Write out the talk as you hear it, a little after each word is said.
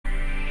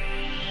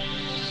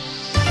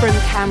From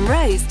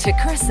Camrose to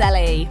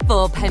Crossley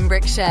for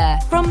Pembrokeshire.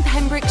 From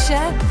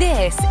Pembrokeshire,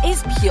 this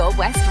is Pure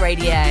West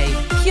Radio.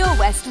 Pure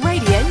West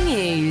Radio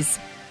News.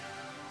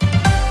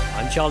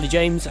 I'm Charlie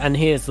James, and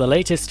here's the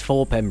latest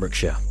for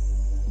Pembrokeshire.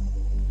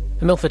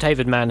 A Milford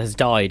Haven man has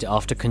died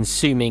after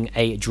consuming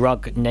a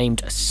drug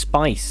named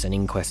Spice, an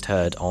inquest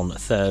heard on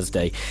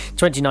Thursday.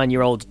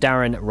 29-year-old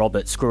Darren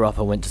Roberts grew up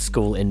and went to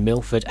school in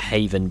Milford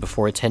Haven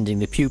before attending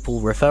the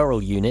pupil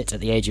referral unit at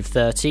the age of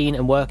 13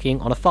 and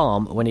working on a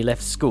farm when he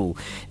left school.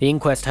 The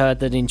inquest heard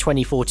that in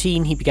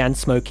 2014 he began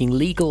smoking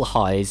legal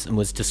highs and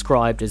was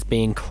described as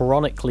being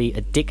chronically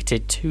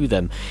addicted to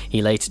them.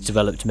 He later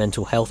developed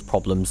mental health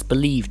problems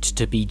believed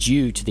to be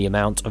due to the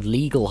amount of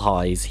legal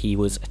highs he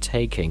was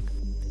taking.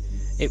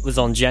 It was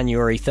on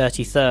January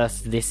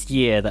 31st this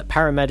year that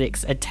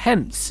paramedics'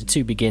 attempts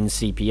to begin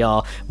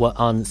CPR were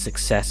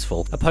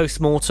unsuccessful. A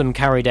post-mortem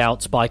carried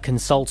out by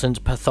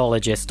consultant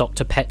pathologist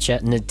Dr. Petya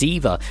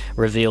Nadiva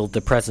revealed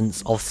the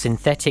presence of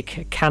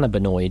synthetic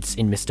cannabinoids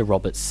in Mr.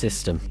 Roberts'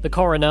 system. The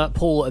coroner,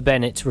 Paul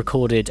Bennett,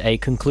 recorded a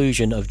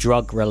conclusion of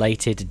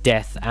drug-related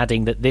death,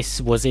 adding that this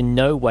was in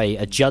no way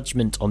a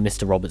judgment on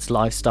Mr. Roberts'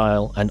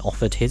 lifestyle and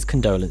offered his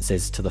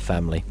condolences to the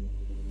family.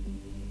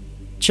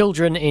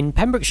 Children in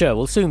Pembrokeshire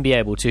will soon be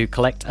able to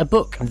collect a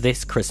book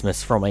this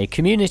Christmas from a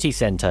community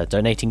centre,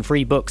 donating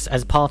free books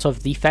as part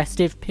of the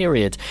festive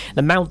period.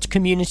 The Mount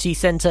Community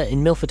Centre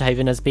in Milford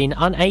Haven has been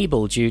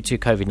unable, due to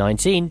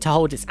COVID-19, to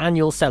hold its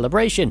annual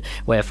celebration,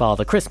 where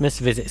Father Christmas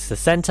visits the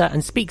centre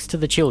and speaks to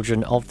the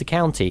children of the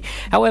county.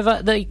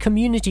 However, the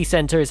community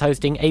centre is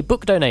hosting a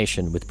book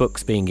donation, with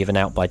books being given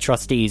out by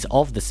trustees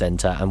of the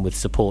centre and with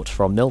support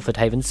from Milford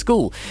Haven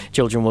School.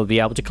 Children will be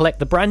able to collect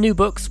the brand new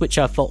books, which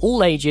are for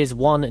all ages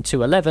 1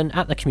 to 11,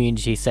 at the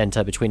community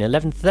centre between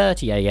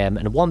 11:30am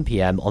and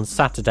 1pm on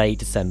Saturday,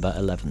 December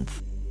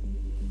 11th.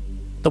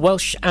 The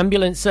Welsh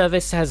Ambulance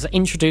Service has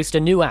introduced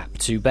a new app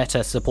to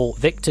better support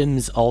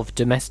victims of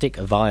domestic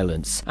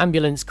violence.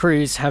 Ambulance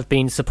crews have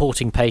been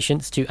supporting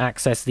patients to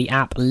access the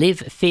app Live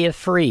Fear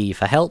Free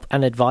for help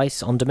and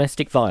advice on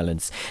domestic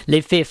violence.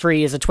 Live Fear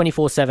Free is a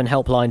 24/7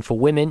 helpline for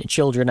women,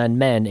 children and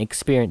men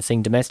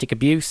experiencing domestic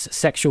abuse,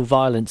 sexual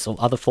violence or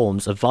other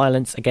forms of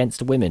violence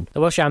against women. The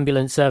Welsh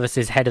Ambulance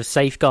Service's head of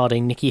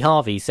safeguarding, Nikki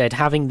Harvey, said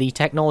having the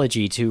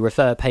technology to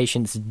refer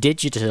patients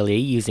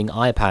digitally using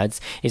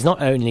iPads is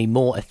not only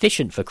more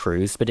efficient for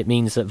crews, but it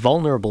means that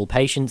vulnerable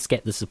patients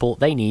get the support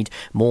they need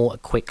more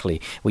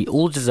quickly. We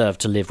all deserve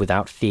to live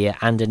without fear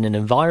and in an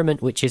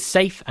environment which is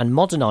safe, and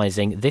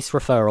modernising this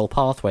referral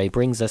pathway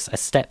brings us a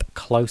step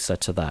closer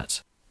to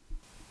that.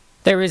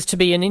 There is to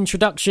be an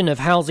introduction of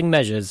housing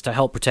measures to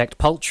help protect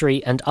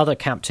poultry and other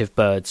captive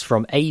birds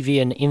from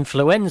avian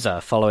influenza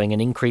following an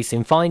increase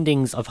in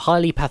findings of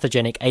highly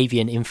pathogenic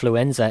avian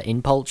influenza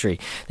in poultry.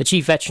 The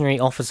Chief Veterinary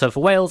Officer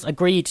for Wales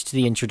agreed to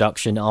the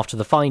introduction after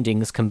the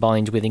findings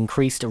combined with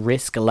increased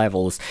risk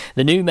levels.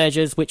 The new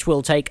measures, which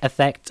will take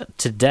effect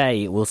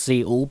today, will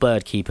see all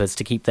bird keepers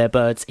to keep their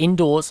birds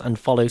indoors and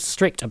follow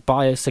strict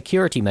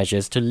biosecurity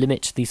measures to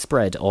limit the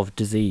spread of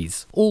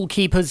disease. All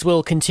keepers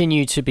will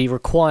continue to be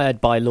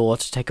required by law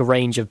to take a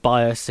range of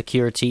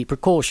biosecurity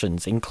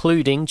precautions,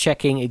 including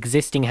checking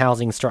existing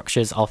housing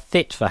structures are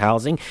fit for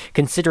housing,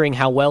 considering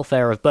how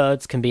welfare of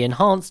birds can be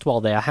enhanced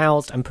while they are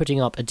housed, and putting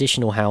up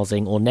additional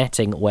housing or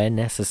netting where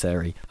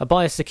necessary. A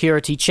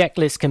biosecurity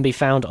checklist can be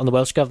found on the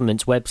Welsh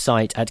Government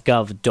website at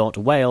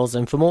gov.wales,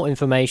 and for more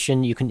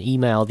information you can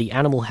email the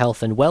Animal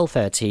Health and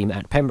Welfare team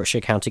at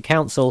Pembrokeshire County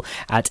Council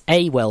at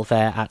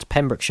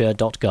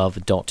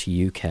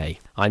awelfare@pembrokeshire.gov.uk.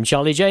 I'm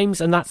Charlie James,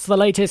 and that's the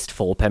latest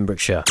for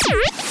Pembrokeshire.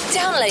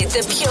 Download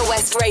the Pure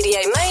West Radio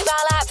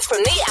mobile app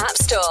from the App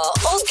Store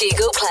or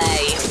Google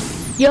Play.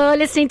 You're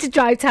listening to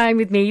Drive Time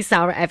with me,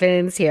 Sara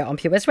Evans, here on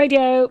Pure West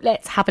Radio.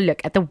 Let's have a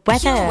look at the weather.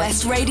 Pure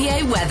West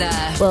Radio weather.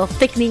 Well,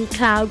 thickening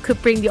cloud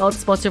could bring the odd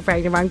spot of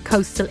rain around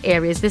coastal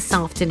areas this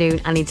afternoon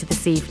and into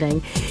this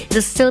evening.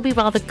 It'll still be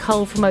rather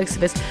cold for most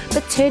of us,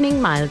 but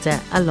turning milder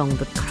along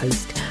the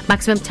coast.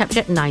 Maximum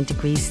temperature 9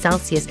 degrees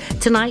Celsius.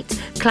 Tonight,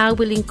 cloud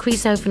will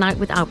increase overnight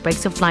with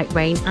outbreaks of light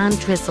rain and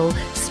drizzle,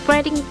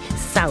 spreading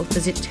south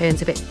as it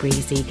turns a bit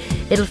breezy.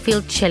 It'll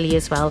feel chilly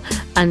as well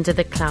under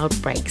the cloud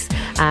breaks.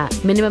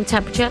 Minimum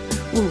temperature,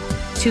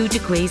 2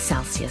 degrees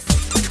Celsius.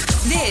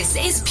 This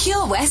is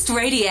Pure West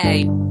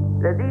Radio.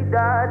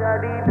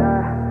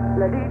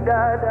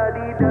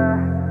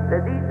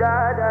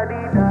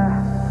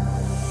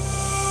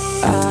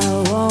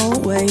 I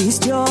won't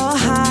waste your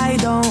high,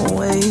 don't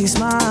waste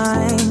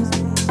mine.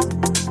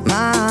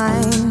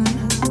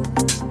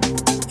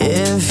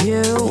 If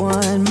you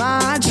want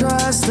my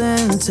trust,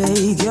 then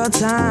take your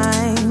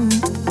time.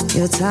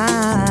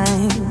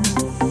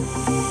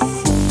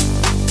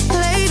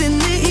 Late in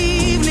the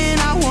evening,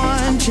 I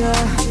want you.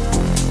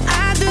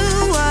 I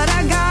do what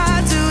I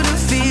got to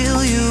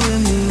feel you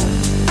in me.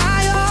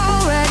 I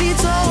already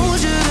told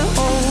you to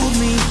hold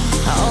me.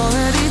 I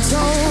already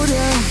told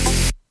you.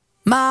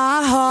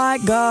 My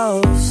heart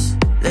goes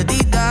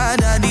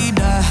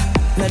la-dee-da-da-dee-da,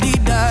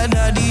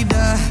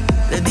 la-dee-da-da-dee-da,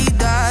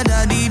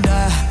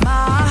 la-dee-da-da-dee-da.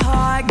 My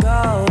heart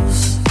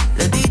goes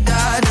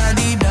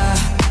la-dee-da-da-dee-da,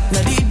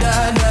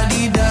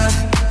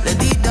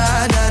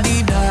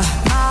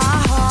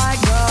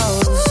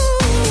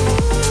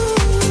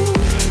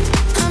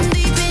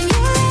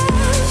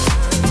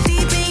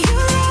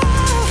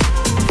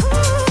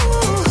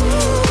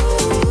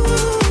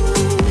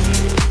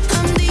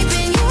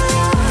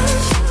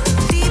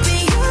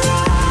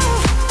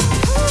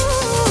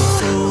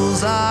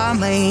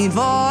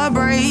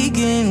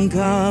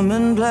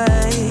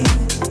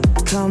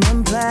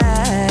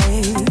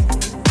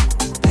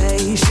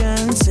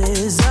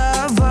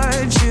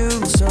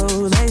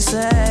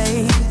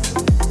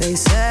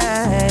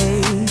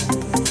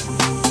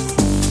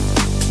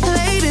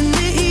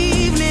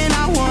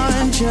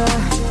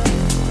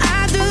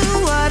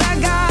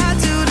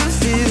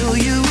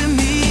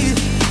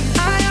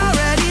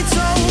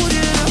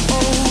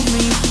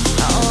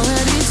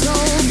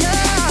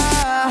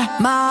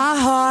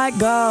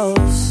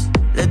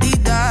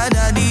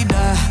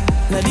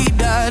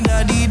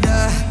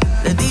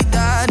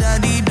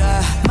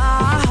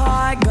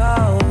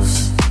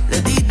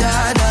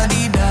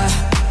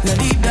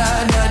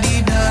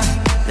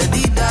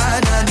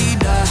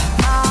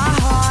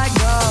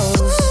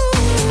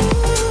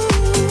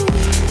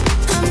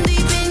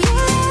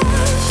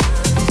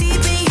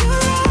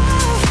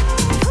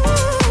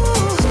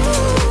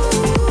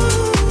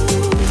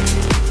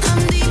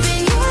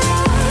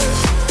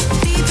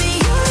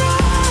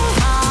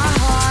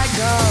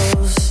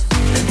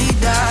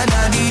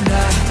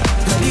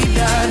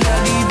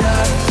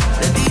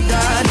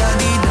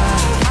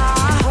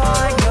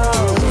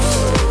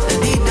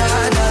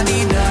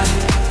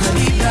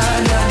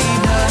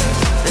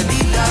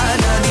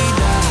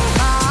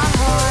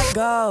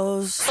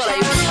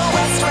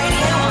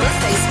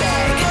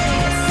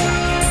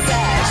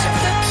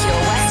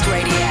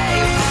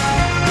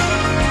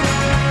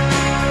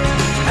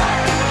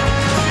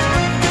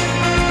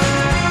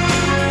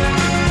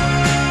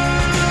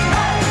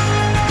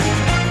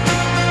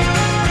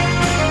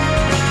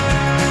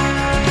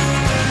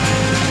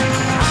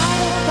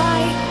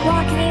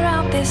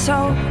 this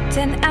old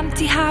and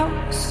empty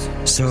house.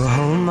 So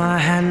hold my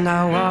hand,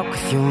 I'll walk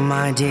with you,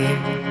 my dear.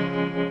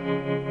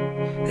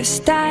 The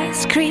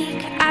stars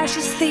creak as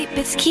you sleep,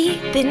 it's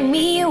keeping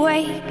me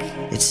awake.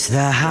 It's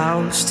the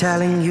house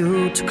telling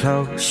you to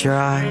close your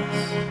eyes.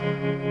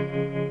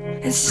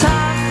 And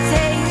some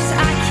days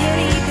I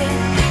can't even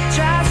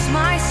trust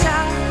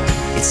myself.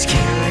 It's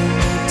killing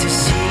me to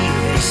see you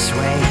this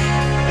way.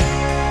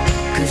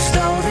 'Cause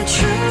though the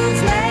truth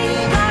may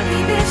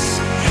vary, this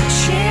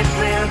ship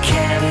will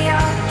carry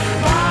our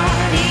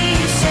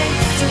bodies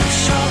safe to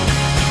shore.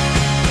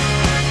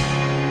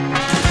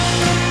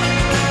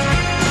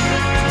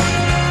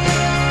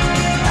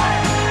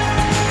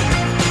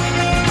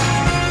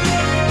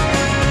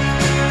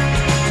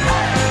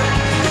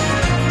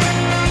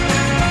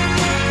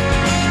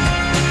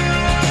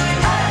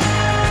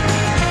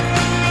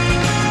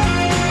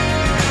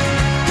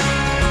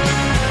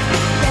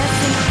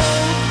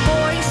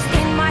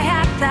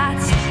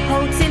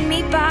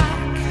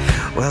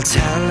 Well,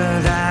 tell her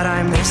that I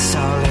miss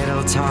our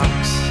little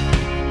talks.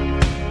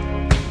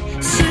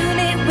 Soon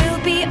it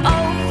will be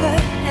over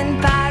and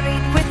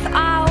buried with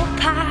our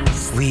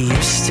past. We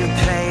used to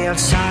play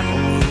outside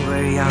when we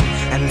were young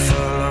and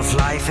full of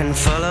life and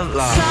full of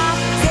love.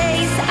 Some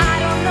days I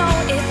don't know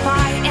if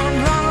I am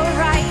wrong or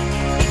right.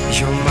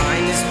 Your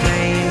mind is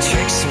playing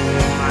tricks on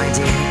you, my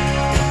dear.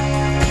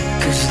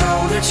 'Cause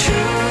though the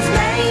truth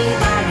may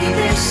vary,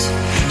 this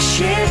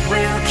ship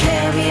will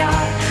carry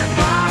our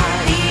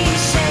bodies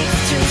safe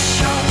to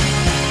shore.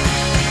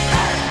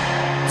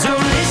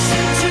 Don't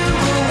listen to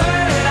a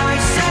word I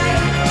say.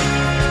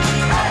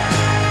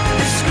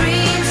 The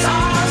screams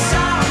all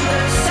sound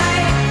the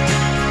same.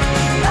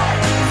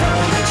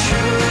 Though the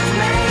truth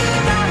may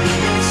vary,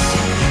 this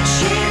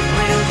ship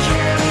will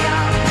carry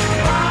our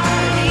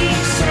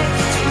bodies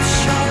safe to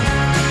shore.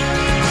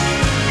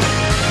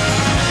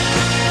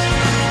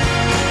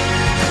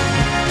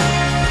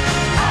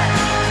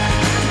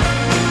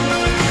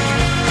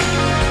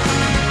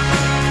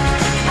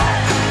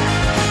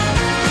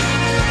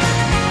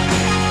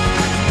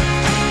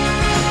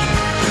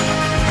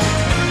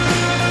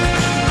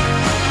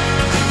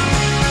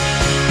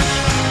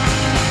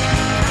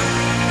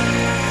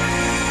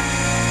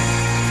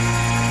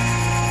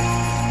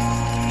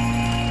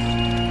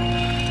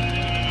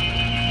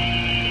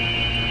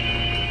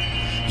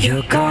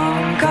 You're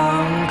gone,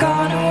 gone,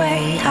 gone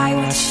away. I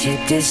watched you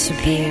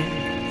disappear.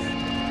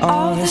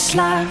 All that's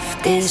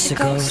left is a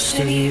ghost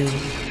of you.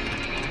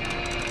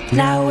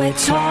 Now we're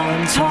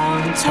torn,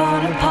 torn,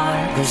 torn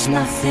apart. There's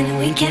nothing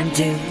we can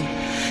do.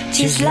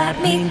 Just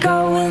let me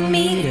go, we'll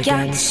meet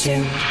again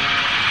soon.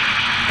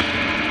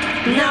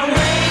 Now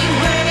wait,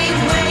 wait,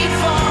 wait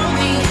for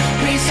me.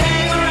 Please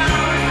hang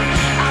around.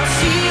 I'll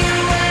see you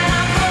when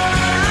I fall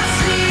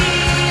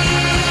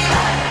asleep.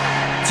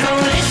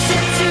 Don't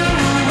listen to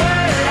a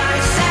word I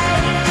say.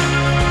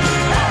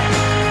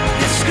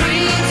 The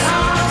screams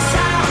all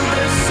sound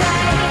the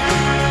same.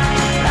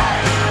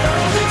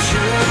 Though the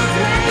truth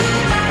may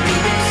vary,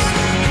 this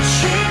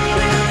ship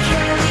will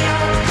carry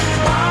our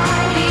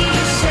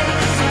bodies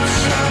safe to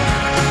shore.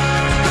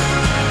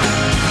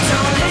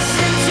 Don't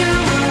listen to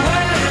a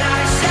word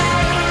I say.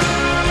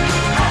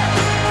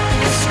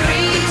 The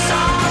screams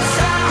all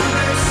sound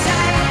the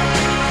same.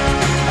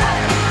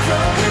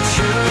 Though the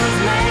truth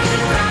may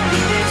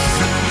vary, this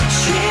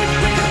ship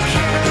will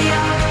carry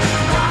our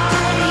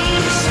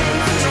bodies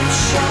safe to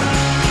shore.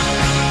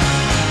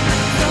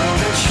 Though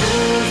the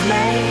truth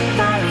may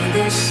vary,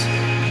 this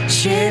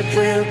ship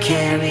will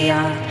carry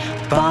our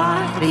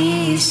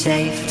bodies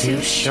safe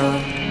to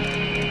shore.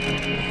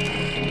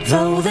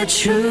 Though the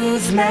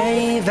truth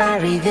may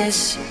vary,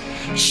 this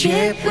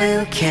ship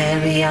will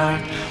carry our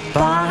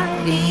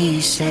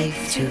bodies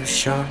safe to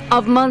shore.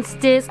 Of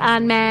Monsters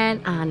and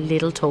Men and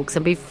Little Talks.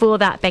 And before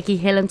that, Becky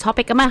Hill and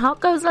Topic, and my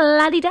heart goes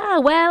la-di-da.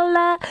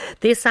 Well,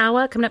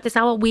 coming up this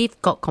hour, we've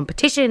got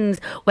competitions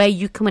where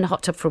you can win a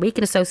hot tub for a week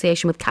in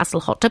association with Castle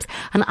Hot Tubs,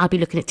 and I'll be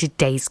looking at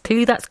today's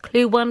clue. That's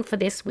clue 1 for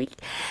this week.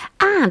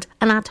 And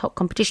an ad hoc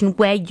competition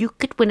where you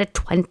could win a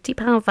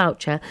 £20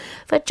 voucher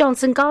for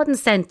Johnson Garden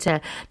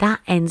Centre. That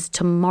ends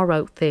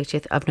tomorrow,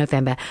 30th of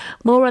November.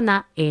 More on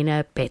that in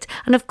a bit.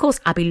 And of course,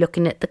 I'll be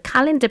looking at the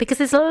calendar because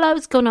there's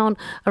loads going on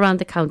around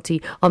the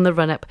county on the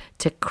run-up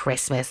to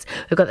Christmas.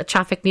 We've got the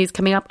traffic news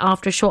coming up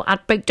after a short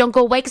ad break. Don't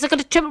go away because I've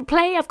got a triple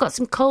play. I've got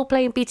some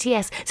Coldplay and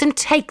BTS, some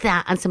Take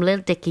That and some Lil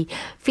Dicky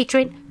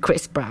featuring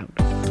Chris Brown.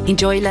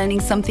 Enjoy learning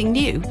something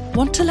new?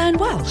 Want to learn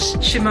Welsh?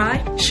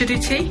 Shemai,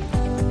 Shuduti.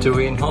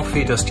 Dwi'n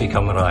hoffi dysgu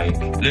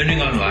Cymraeg.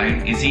 Learning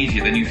online is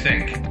easier than you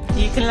think.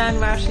 You can learn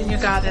Welsh in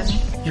your garden.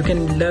 You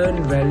can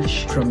learn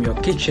Welsh from your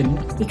kitchen.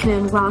 You can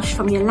learn Welsh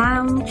from your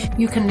lounge.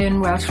 You can learn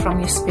Welsh from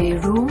your spare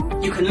room.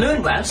 You can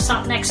learn Welsh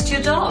sat next to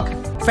your dog.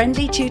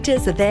 Friendly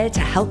tutors are there to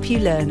help you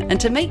learn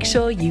and to make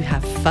sure you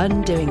have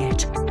fun doing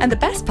it. And the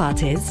best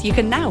part is you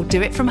can now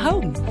do it from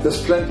home.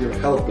 There's plenty of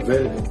help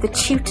available. The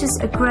tutors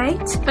are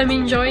great. I'm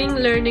enjoying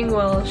learning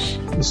Welsh.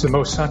 It's the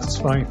most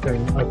satisfying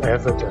thing I've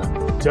ever done.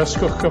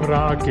 Dysgwch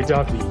Cymraeg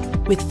gyda fi.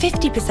 With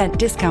 50%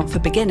 discount for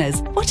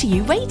beginners, what are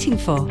you waiting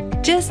for?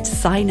 Just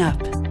sign up.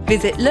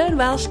 Visit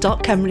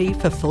learnwelsh.com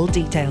for full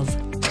details.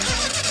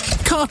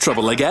 Car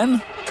trouble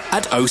again?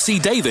 At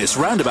OC Davis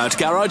Roundabout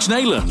Garage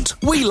Neyland,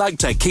 we like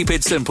to keep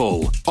it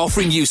simple,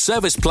 offering you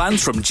service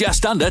plans from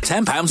just under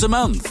 £10 a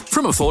month,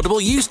 from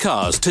affordable used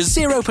cars to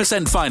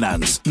 0%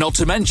 finance, not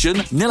to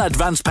mention nil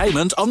advance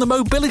payment on the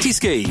mobility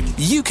scheme.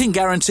 You can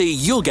guarantee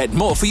you'll get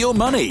more for your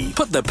money.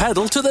 Put the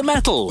pedal to the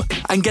metal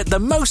and get the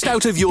most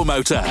out of your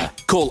motor.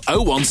 Call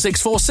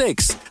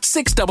 01646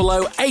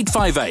 600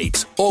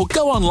 858 or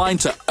go online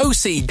to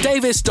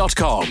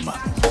ocdavis.com.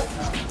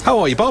 How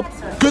are you, Bob?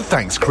 Good,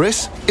 thanks,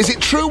 Chris. Is it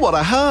true what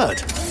I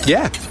heard?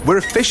 Yeah, we're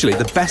officially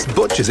the best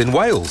butchers in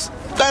Wales.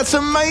 That's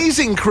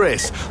amazing,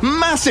 Chris.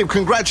 Massive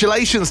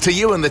congratulations to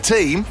you and the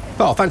team.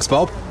 Oh, thanks,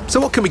 Bob. So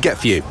what can we get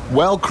for you?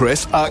 Well,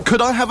 Chris,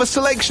 could I have a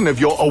selection of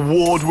your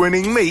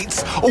award-winning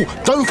meats? Oh,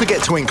 don't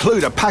forget to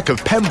include a pack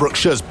of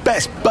Pembrokeshire's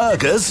best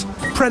burgers.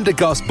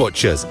 Prendergast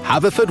Butchers,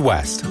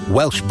 Haverfordwest,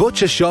 Welsh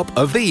Butcher Shop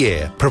of the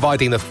Year,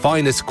 providing the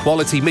finest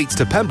quality meats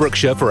to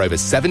Pembrokeshire for over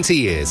 70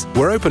 years.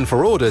 We're open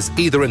for orders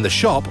either in the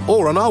shop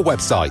or on our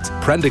website,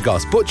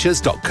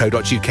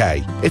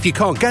 prendergastbutchers.co.uk. If you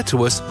can't get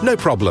to us, no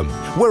problem.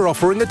 We're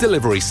offering a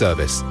delivery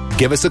service.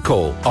 Give us a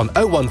call on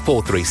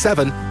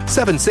 01437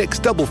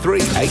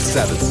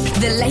 763387.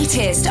 The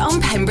latest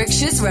on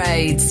Pembrokeshire's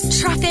roads,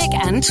 traffic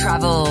and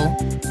travel.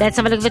 Let's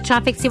have a look at the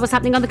traffic, see what's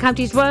happening on the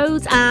county's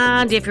roads.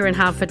 And if you're in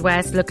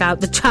Haverfordwest, look out.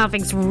 The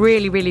traffic's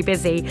really, really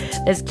busy.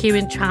 There's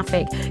queuing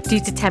traffic due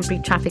to temporary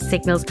traffic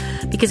signals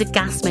because of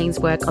gas mains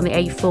work on the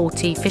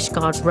A40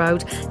 Fishguard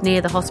Road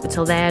near the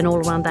hospital there and all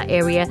around that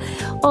area.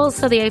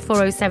 Also the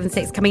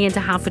A4076 coming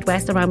into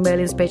Haverfordwest around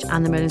Merlin's Bridge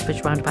and the Merlin's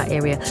Bridge roundabout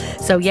area.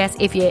 So yes,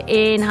 if you're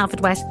in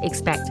Haverfordwest,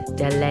 expect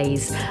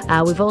delays.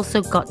 We've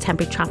also got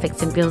temporary traffic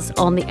signals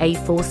on the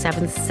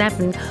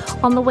A477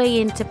 on the way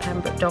into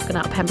Pembroke Dock and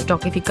out of Pembroke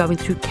Dock if you're going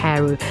through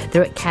Carew.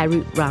 They're at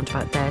Carew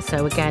roundabout there.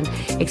 So again,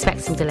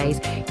 expect some delays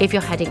if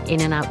you're heading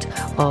in and out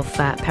of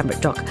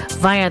Pembroke Dock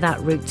via that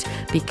route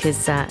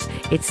because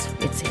it's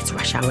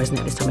rush hour, isn't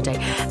it, this time of day?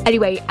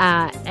 Anyway,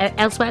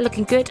 elsewhere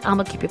looking good, and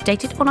we'll keep you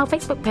updated on our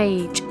Facebook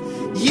page.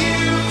 You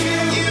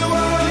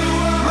are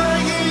my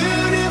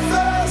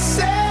universe,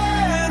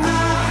 and I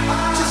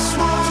just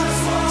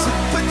want to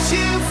put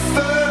you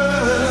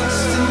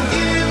first.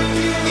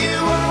 And you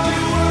are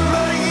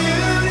my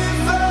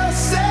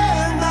universe,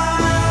 and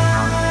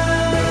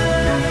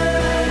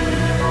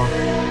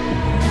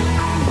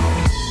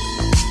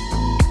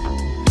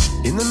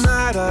in the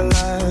night I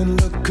lie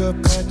and look up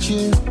at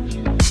you.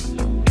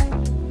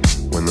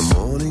 When the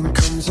morning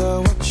comes I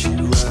watch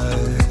you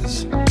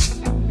rise.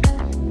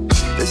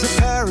 There's a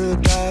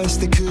paradise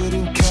they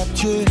couldn't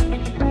capture,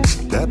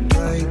 that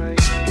bright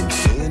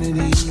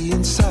infinity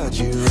inside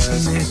your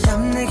eyes. 매일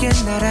밤 내게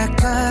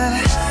날아가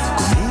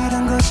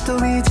꿈이란 것도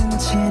잊은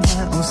채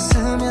나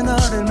웃으며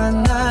너를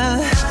만나.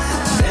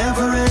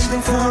 Never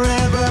ending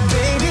forever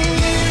baby.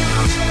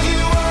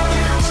 You are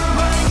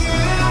my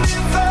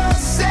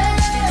universe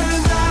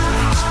and I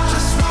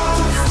just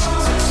want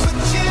to put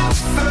you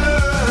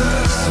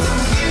first.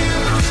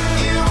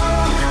 You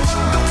are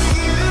my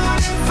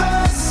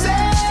universe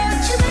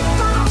and you make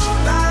my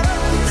whole light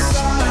up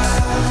inside.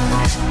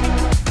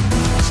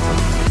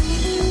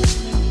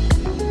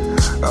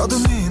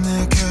 어둠이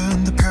내게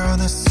더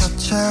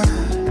변했었지.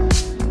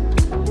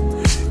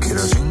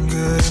 길어진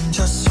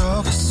그림자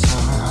속에서.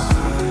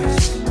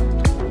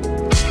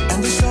 And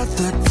we said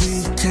that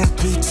we can't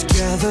be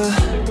together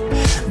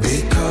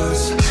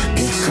because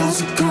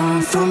we've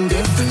gone from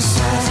different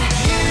sides.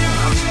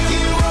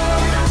 You are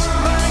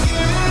my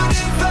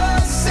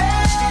universe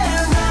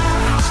and I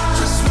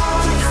just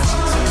want to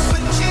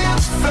put you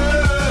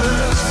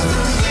first.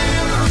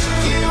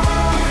 You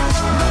are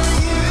my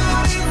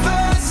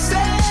universe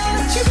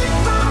and you make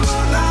my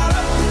whole light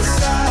up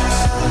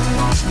inside.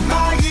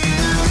 My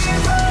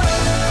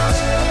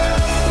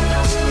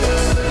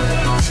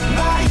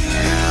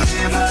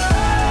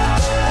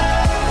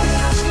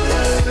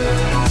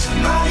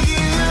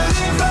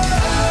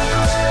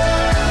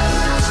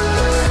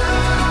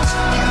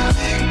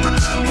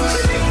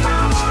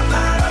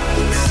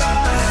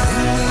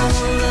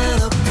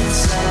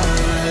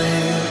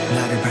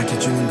나를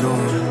밝혀주는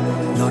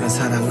건 너란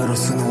사랑으로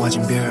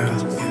수놓아진 별.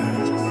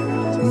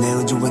 내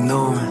우주와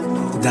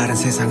넌 다른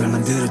세상을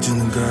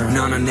만들어주는 걸.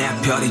 너는 내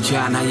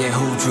별이자 나의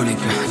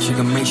호주니까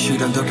지금의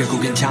시련도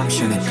결국엔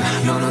잠시니까.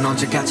 너는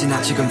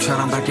언제까지나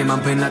지금처럼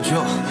밝게만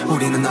빛나줘.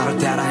 우리는 너를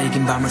따라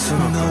이긴 밤을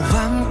수놓고 너와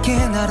함께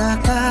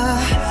날아가.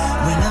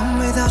 When I'm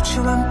without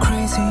you I'm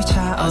crazy.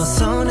 자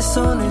어서 내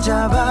손을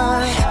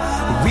잡아.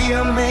 We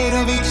are made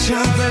of each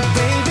other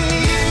baby.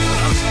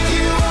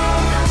 You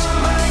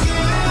are my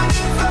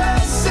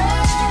universe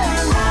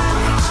and I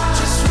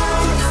just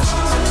want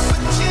to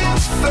put you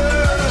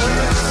first.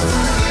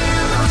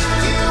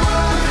 You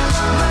are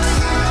my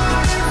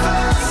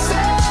universe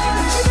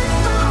and you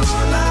make my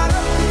whole light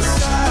up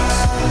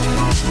inside.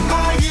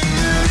 My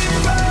universe,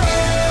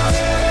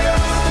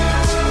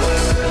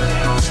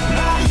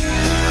 my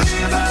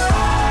universe.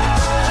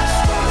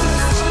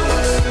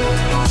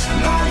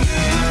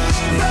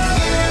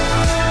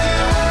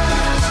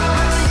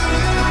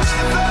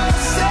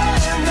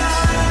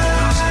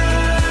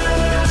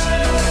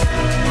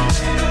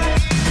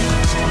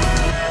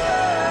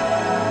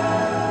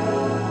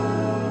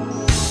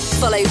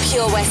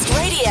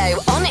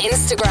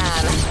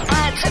 Instagram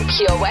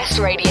 @Pure West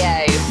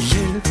Radio.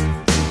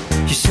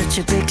 You're such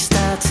a big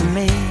star to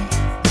me.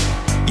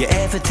 You're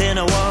everything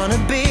I wanna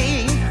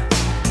be,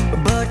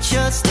 but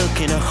you're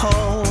stuck in a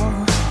hole,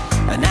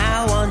 and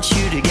I want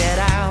you to get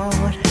out.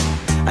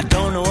 I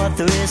don't know what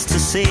there is to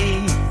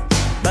see,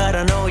 but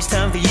I know it's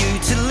time for you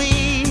to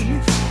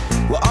leave.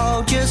 We're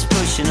all just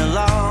pushing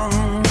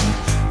along,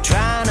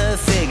 trying to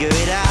figure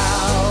it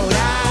out.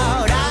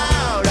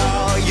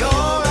 Oh,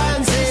 your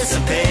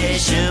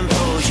anticipation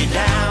pulls you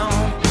down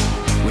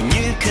when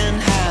you can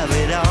have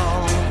it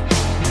all.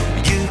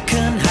 You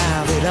can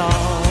have it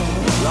all.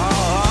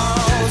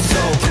 Oh,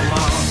 so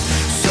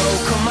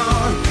come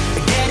on,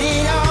 get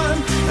it on.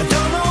 I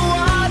don't know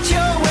what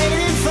you're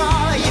waiting for.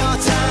 Your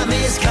time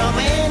is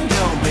coming,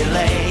 don't be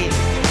late.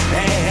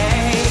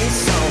 Hey,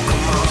 so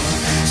come on,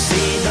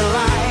 see the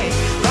light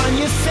on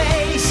your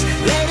face.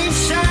 Let it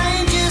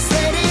shine, just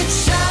let it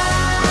shine.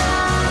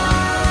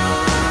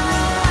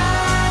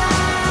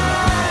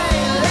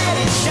 Let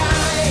it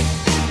shine.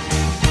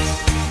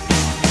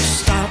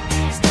 Stop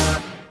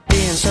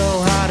being so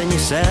hard on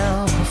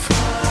yourself.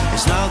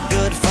 It's not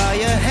good for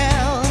your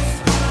health.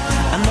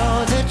 I know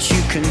that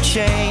you can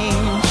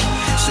change,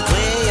 so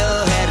clear your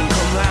head and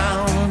come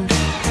round.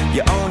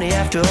 You only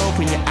have to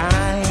open your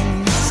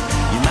eyes.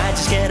 You might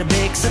just get a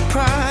big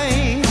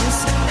surprise,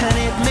 and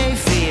it may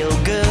feel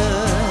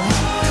good,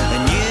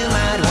 and you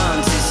might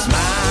want to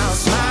smile,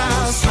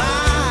 smile,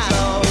 smile.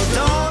 Oh,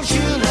 don't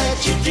you let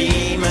your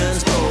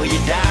demons pull you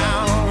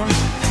down,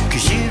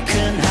 'cause you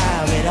can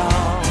have it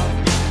all.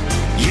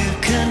 You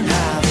can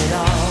have it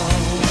all.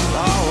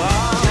 Oh,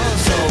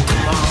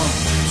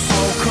 so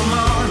come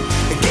on,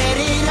 get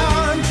it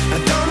on. I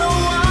don't know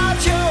what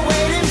you're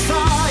waiting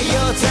for.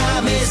 Your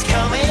time is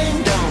coming,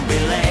 don't be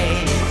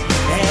late.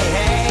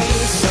 Hey,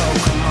 so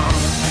come on,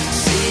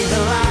 see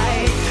the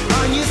light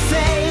on your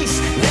face.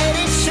 Let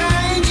it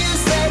shine,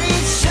 just let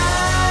it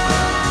shine.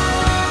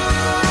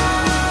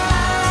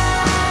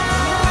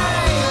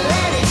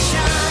 Let it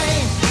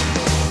shine.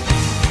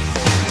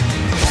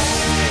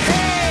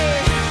 Hey,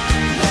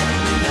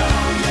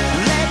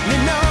 let me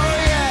know,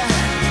 yeah.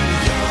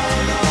 You're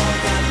all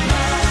that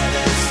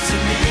matters to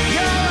me.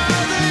 You're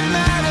all that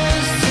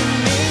matters to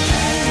me.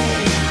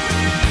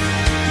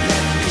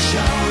 Let me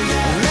show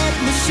you. Let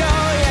me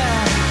show you.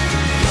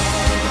 You're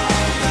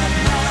all that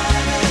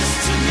matters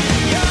to me.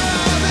 You're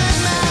all that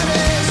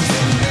matters to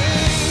me.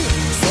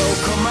 So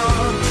come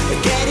on,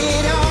 get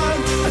it on.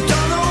 I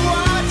don't know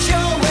what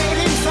you're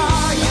waiting for.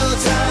 Your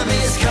time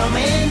is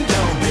coming,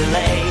 don't be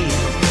late.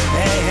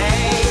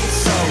 Hey,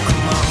 so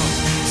come on,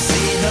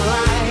 see the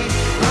light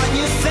on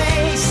your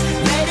face.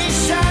 Let it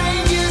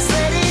shine, just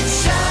let it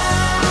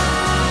shine.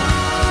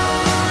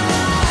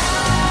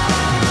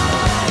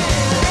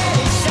 Let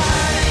it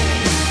shine.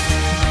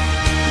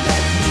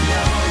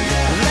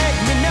 Let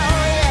me know,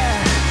 yeah.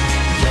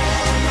 You're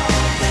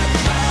all that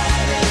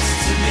matters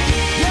to me.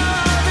 You're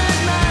all that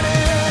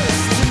matters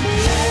to me.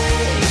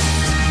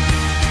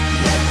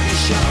 Let me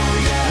show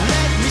you.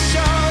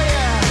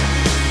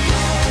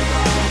 You're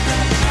all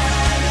that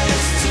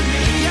matters to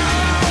me. You're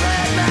all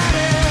that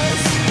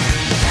matters.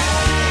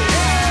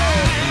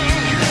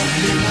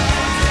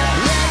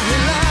 Let me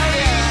love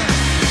you.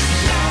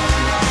 You're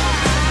all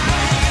that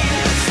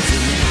matters to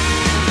me.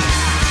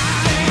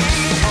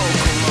 Oh,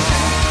 come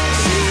on,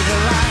 see the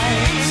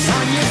lights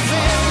on your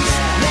face.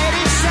 Let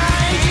it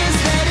shine, just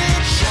let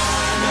it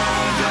shine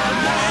on your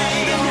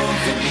light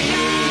over me.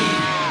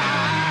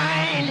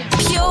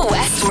 Pure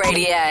West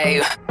Radio.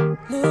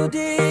 Lil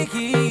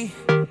Dicky.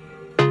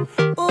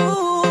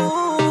 Ooh.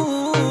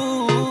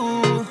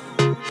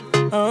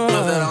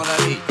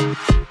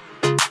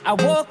 I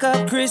woke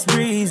up Chris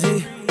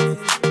Breezy.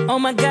 Oh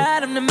my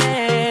God, I'm the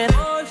man.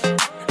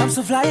 I'm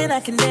so fly and I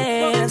can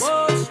dance.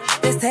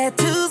 There's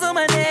tattoos on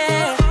my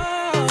neck.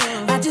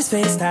 I just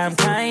FaceTime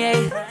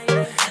Kanye.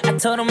 I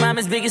told him I'm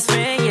his biggest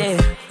fan,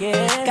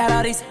 yeah. Got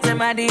all these in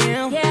my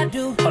DM. Yeah, I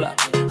do. Hold up.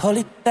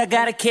 Holy, I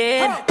got a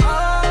kid.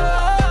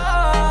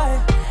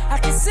 I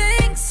can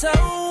sing so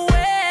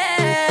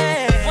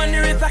well.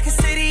 Wonder if I can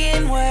say the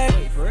N-word.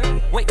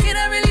 Wait, can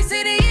I really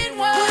say the N-word?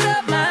 What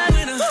up, my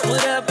winner?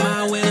 What up,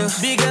 my winner?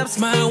 Big ups,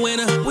 my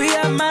winner. We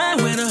are my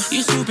winner.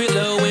 You stupid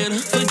little winner.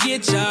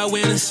 Forget y'all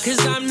winners. 'Cause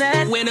I'm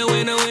that winner. I'm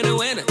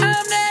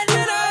that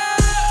winner.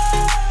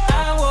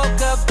 I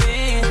woke up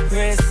in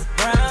Chris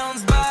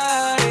Brown's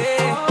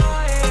body.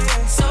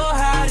 So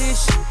how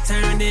this shit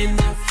turned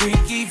into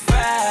Freaky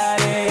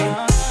Friday.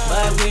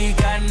 But we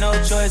got no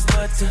choice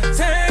but to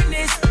turn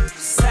this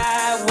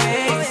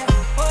sideways.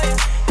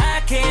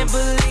 I can't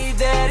believe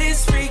that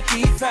it's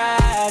Freaky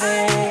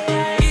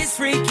Friday. It's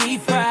Freaky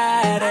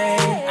Friday.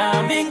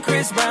 I'm in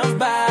Chris Brown's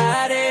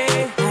body.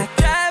 I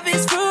drive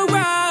his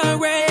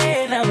Ferrari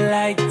and I'm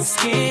like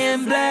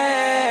skin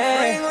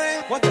black.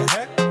 What the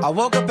heck? I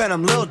woke up and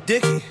I'm Lil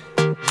Dicky.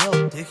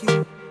 Lil Dicky?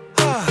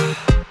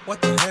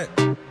 What the heck?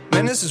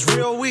 Man, this is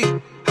real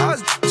weak.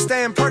 How's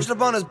staying perched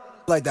up on his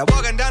like that?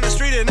 Walking down the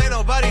street and ain't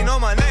nobody know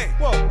my name.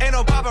 Whoa. Ain't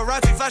no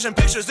paparazzi flashing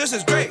pictures, this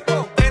is great.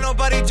 Whoa. Ain't no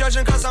nobody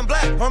judging cause I'm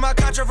black or my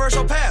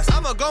controversial past.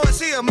 I'ma go and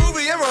see a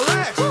movie and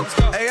relax.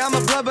 Hey, I'm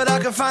a blood, but I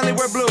can finally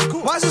wear blue.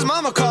 Why's his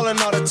mama calling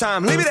all the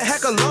time? Leave me the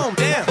heck alone,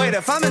 damn. Wait,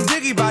 if I'm in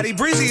Diggy Body,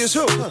 Breezy is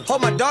who?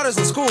 Hold my daughters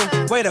in school.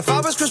 Wait, if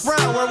I was Chris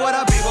Brown, where would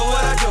I be? What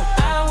would I do?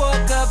 I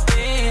woke up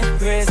in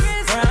Chris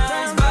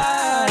Brown's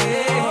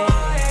body.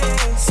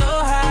 So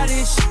how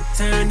this shit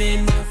turned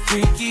into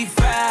Freaky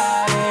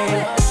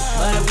Friday.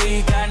 But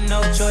we got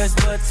no choice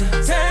but to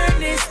turn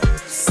this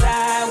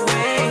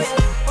sideways.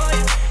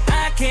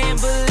 I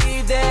can't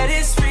believe that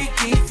it's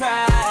Freaky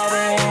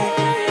Friday.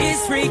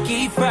 It's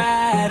Freaky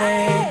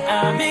Friday.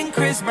 I'm in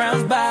Chris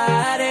Brown's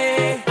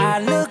body.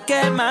 I look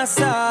at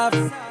myself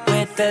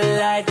with the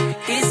light.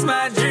 It's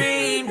my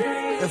dream.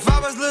 If I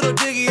was little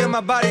Diggy in my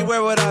body,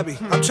 where would I be?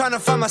 I'm trying to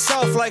find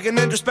myself like an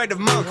introspective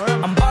monk.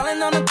 I'm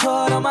balling on the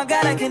court, oh my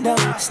god, I can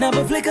dunk. Snap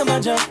a flick of my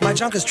junk. My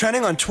junk is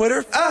trending on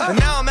Twitter. And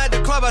now I'm at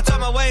the club, I talk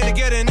my way into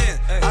getting in.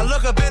 I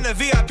look up in the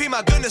VIP,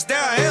 my goodness, there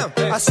I am.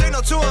 I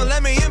signal to him,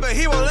 let me in, but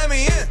he won't let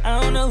me in.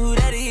 I don't know who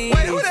that is.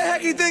 Wait, who the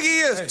heck you think he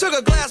is? Took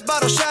a glass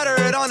bottle, shatter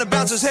it on the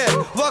bouncer's head.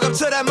 Walk up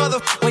to that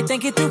mother. Wait,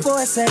 think it through for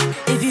a sec.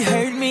 If you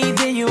hurt me,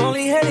 then you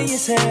only hurting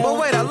yourself. But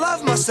wait, I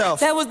love myself.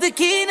 That was the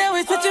key, now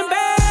it's switching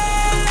back.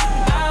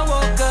 I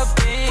woke up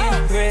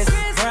in Chris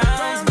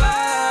Brown's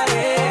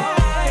body.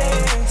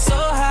 So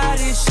how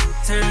this shit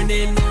turned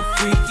into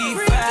Freaky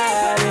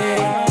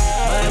Friday.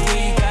 But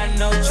we got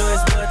no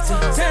choice but to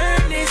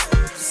turn this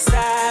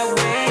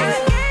sideways.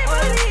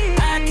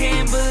 I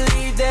can't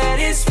believe that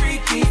it's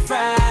Freaky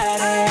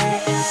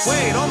Friday.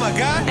 Wait, oh my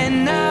god.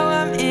 And now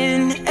I'm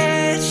in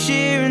Ed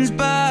Sheeran's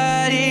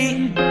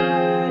body.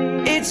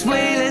 It's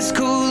way less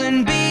cool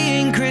than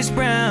being Chris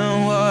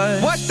Brown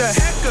was. What the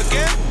heck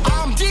again?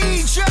 I'm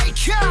DJ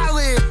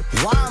Khaled.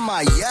 Why am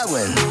I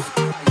yelling?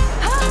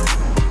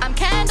 I'm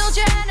Kendall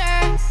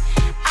Jenner.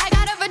 I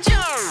got a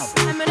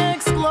vagina. I'm gonna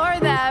explore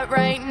that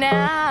right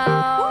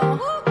now.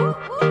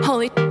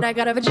 Holy I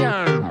got a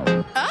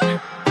vagina.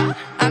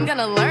 I'm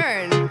gonna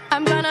learn.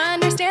 I'm gonna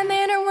understand the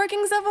inner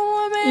workings of a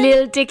woman.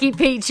 Lil Dicky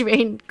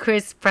featuring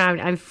Chris Brown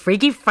and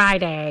Freaky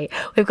Friday.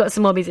 We've got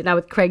some more music now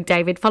with Craig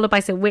David, followed by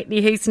some Whitney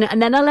Houston,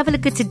 and then I'll have a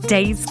look at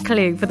today's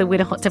clue for the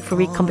Winner Hot Tub for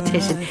Week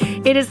competition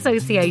in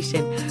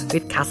association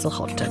with Castle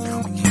Hot Tub.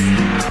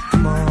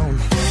 Come on,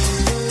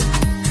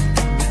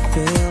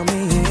 fill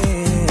me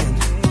in.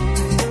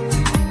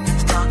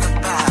 Talk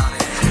about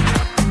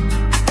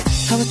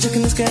it. I was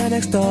checking this girl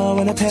next door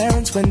when her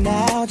parents went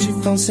out. She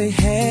phone say,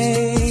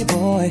 hey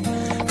boy,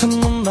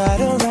 come on right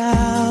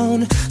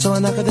around. So I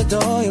knock at the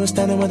door, he was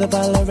standing with a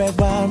bottle of red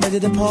wine ready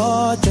to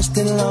pour, dressed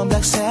in long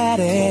black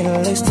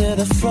satin, lace to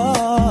the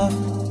floor.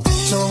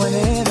 So I went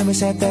in and we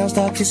sat down,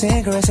 started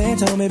kissing, caressing,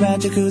 told me about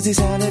jacuzzi,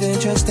 sounded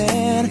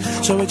interesting.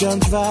 So we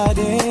jumped right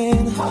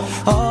in,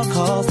 all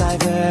calls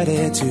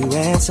diverted to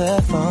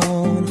answer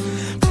phone.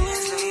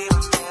 Please leave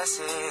a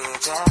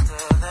message after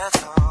the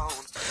tone.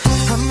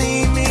 I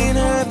mean, me and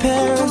her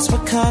parents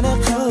were kinda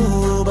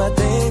cool, but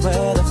they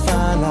were the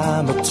fine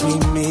line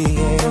between me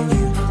and you.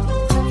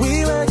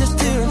 We were just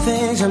doing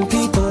things and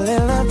people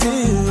in love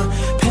do.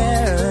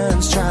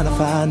 Parents trying to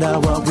find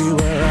out what we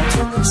were up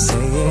to,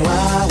 saying,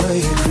 why were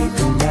you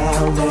creeping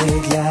down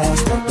late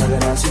last night? But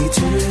then I see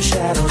two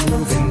shadows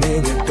moving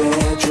in your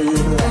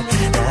bedroom light.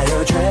 Now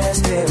you're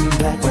dressed in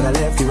black, when I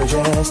left you were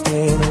dressed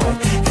in white.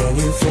 Can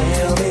you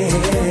feel me?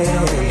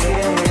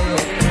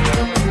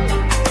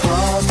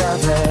 Calls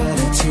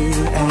diverted to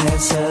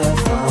answer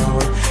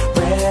phone.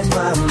 Red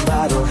wine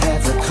bottle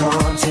had the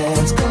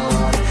contents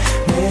gone.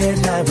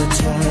 Midnight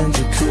return,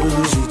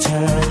 jacuzzi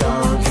turned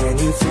on. Can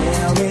you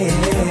feel me?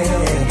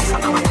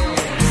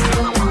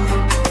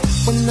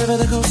 Whenever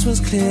the coast was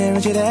clear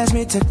and you'd ask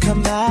me to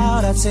come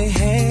out, I'd say,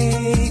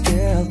 hey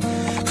girl,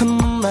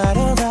 come right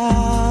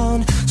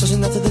around. So she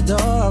knocked at the door,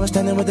 I was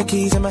standing with the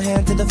keys in my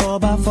hand to the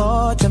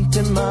 4x4. Jumped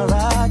in my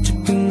ride,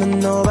 chicken that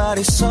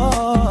nobody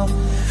saw.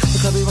 The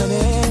club we went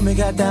in, we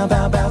got down,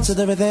 bound to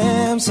the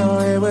rhythm. So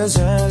it was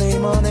early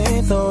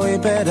morning, thought we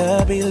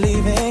better be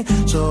leaving.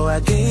 So I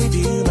gave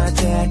you my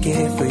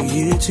jacket for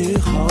you to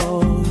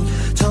hold.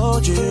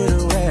 Told you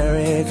to wear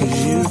it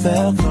cause you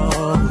felt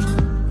cold.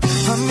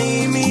 I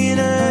mean, me and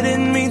her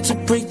didn't mean to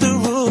break the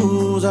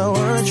rules. I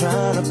weren't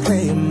trying to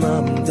play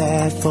mom and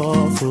dad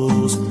for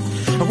fools.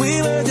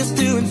 We were just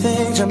doing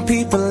things young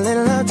people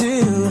in love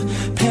do.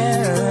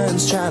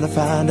 Parents trying to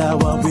find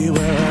out what we were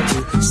up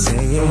to,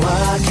 saying,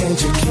 why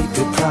can't you keep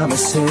your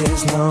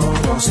promises? No,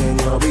 saying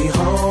you'll be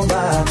home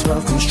by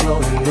 12, come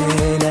strolling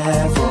in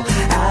at 4.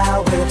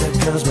 Out with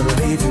the girls, but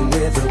leaving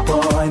with the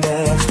boy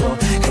next door.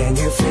 Can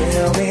you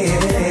feel me?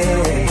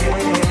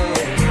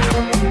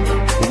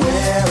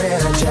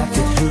 Wearing a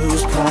jacket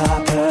whose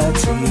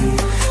property.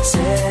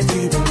 Said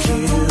you've been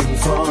queuing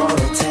for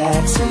a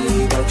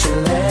taxi, but you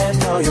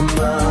left all your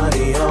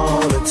money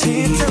on the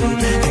TV.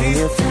 Can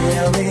you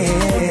feel me?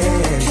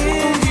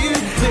 Can you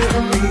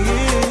feel me?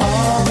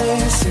 All they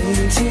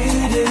seem to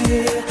do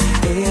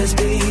is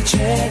be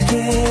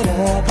checking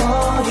up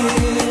on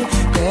you,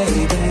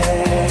 baby.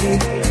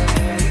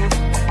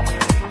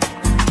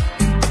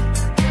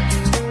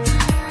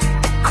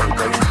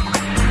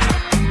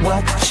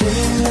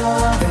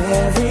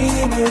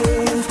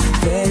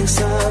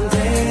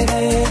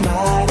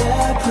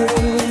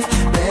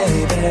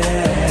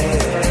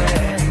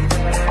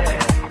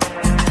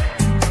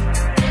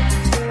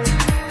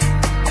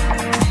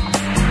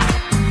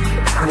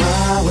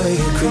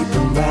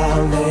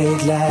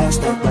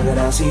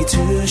 see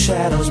two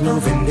shadows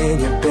moving in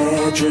your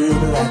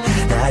bedroom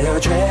light. Now you're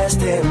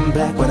dressed in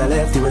black. When I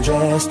left you were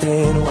dressed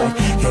in white.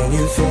 Can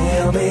you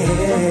feel me?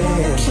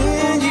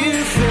 Can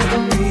you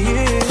feel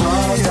me?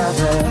 Paused,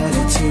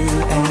 diverted to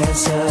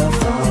answer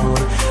phone.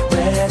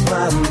 Red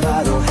wine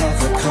bottle, half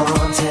the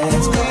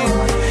contents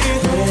gone.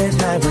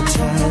 Midnight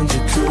return,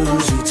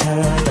 jacuzzi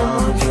turned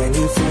on. Can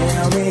you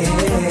feel me?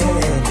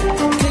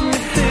 Can you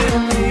feel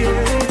me?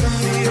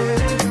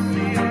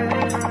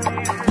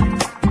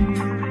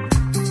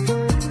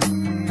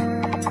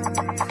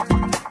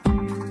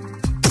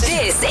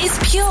 This is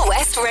Pure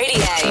West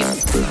Radio.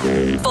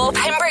 For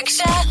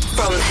Pembrokeshire,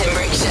 from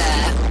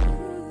Pembrokeshire.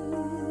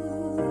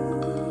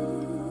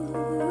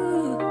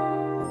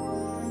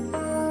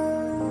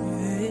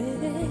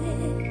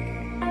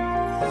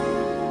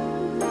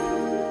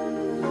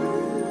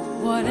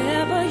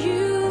 Whatever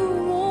you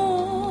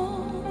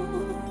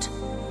want,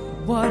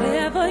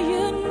 whatever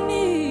you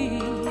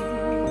need,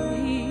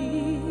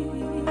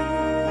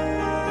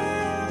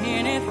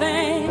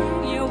 anything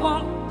you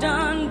want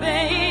done,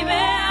 baby,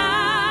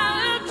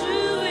 I'll do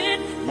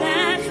it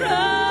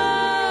naturally.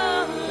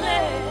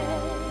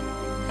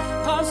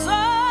 'Cause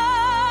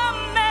I'm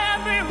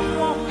every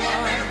woman,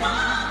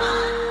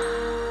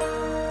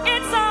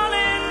 it's all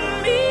in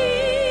me.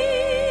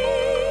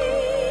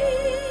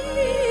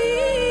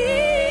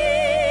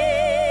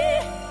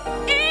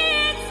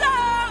 It's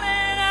all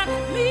in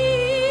me.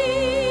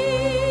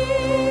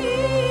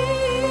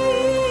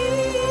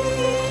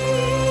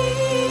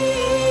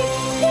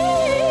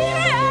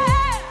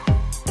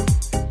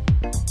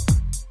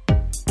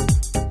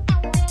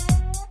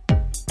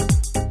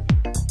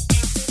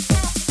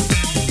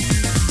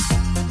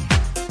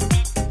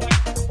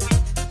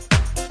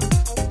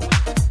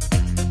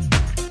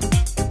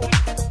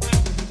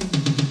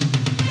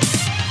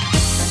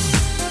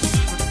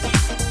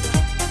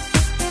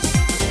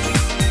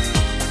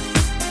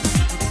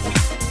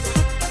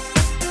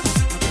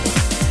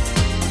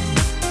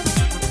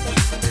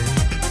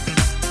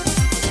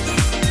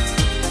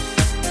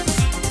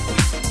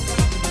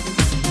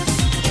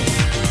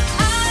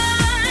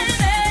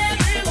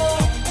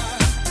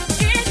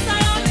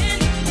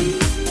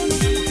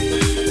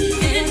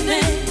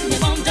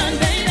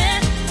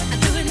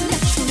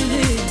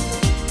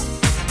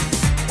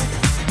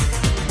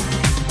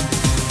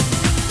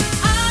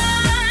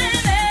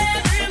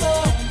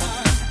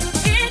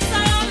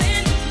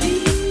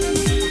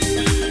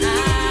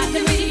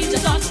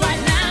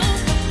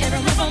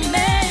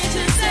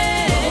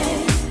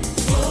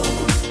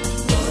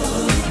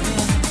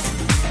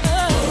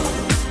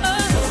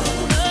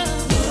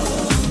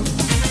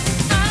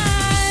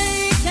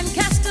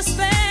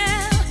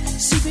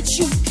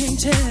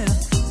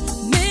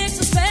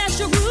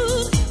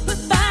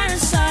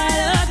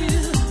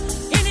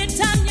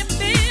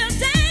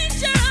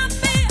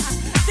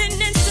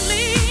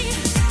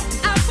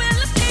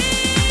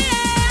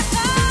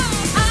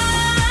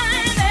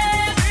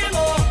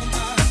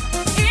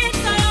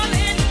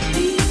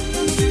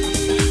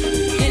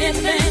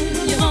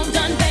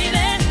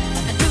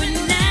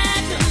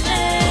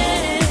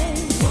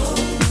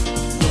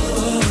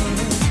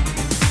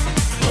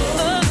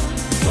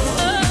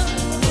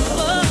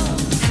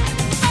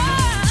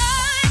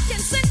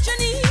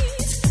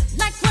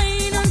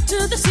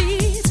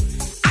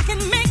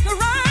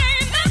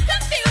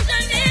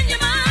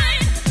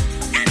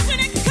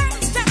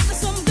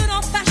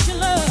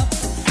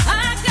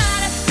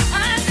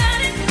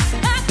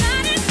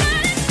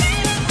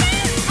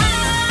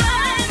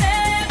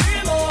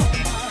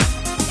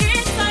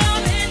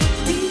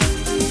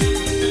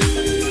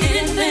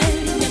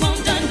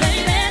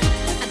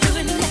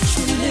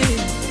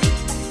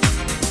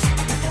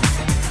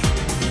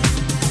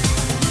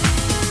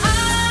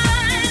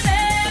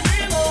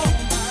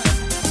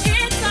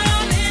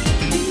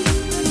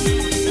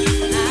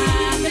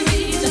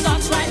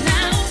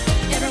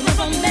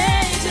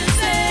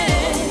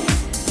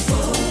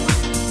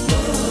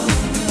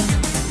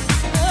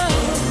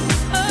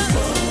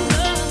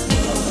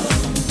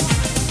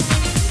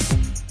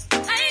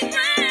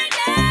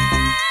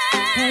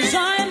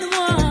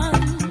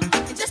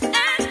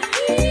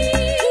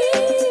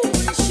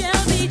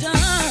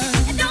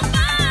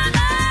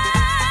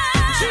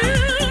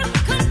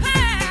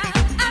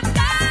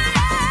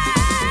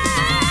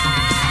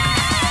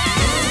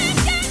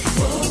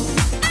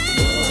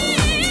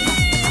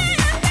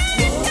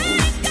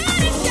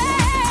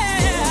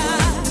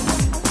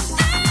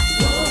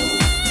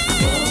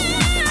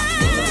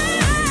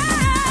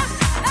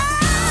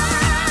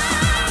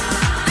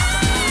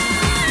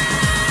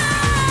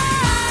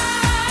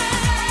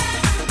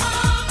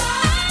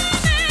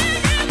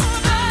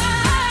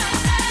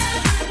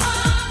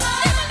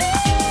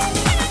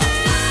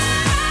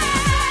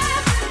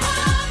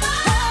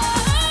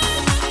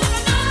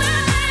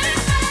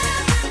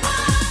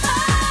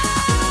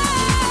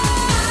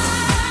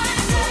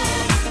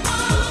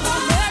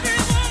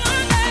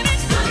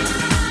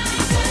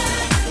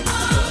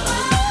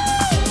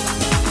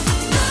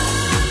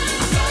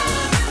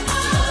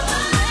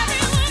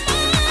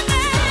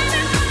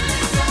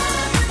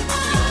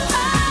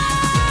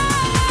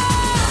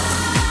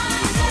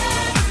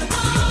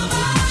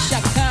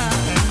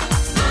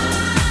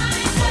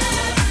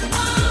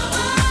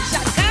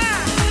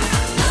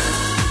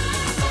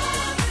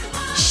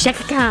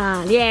 Chaka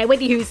Khan. Yeah,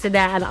 Whitney Houston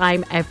there, and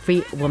I'm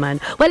Every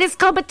Woman. Well, it's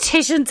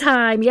competition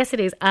time. Yes, it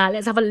is.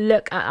 Let's have a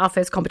look at our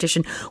first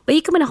competition, where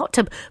you can win a hot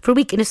tub for a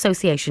week in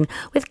association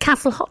with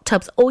Castle Hot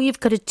Tubs. All you've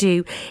got to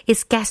do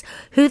is guess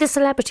who the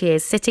celebrity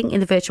is sitting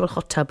in the virtual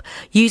hot tub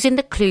using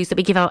the clues that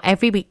we give out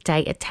every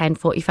weekday at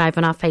 10:45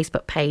 on our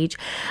Facebook page.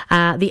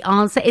 The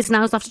answer is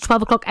now after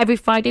 12 o'clock every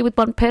Friday, with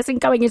one person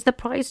going into the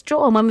prize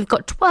draw. And when we've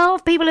got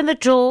 12 people in the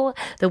draw,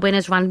 the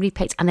winner's randomly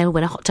picked and they'll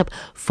win a hot tub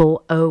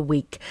for a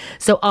week.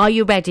 So are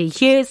you ready?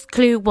 Here's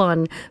clue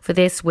 1 for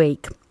this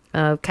week.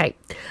 Okay.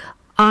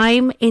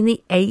 I'm in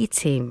the A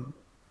team.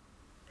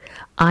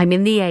 I'm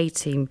in the A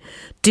team.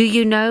 Do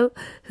you know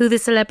who the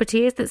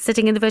celebrity is that's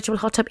sitting in the virtual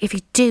hot tub? If you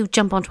do,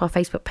 jump onto our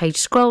Facebook page,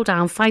 scroll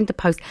down, find the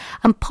post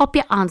and pop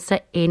your answer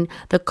in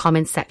the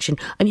comments section.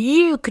 And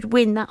you could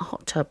win that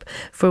hot tub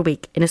for a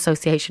week in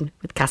association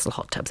with Castle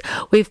Hot Tubs.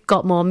 We've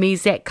got more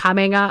music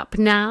coming up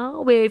now.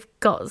 We've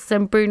got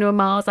some Bruno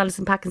Mars,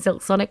 Alison Paak and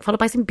Silk Sonic, followed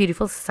by some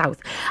beautiful South.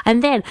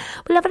 And then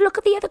we'll have a look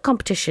at the other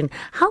competition.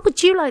 How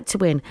would you like to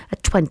win a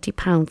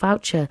 £20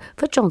 voucher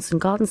for Johnson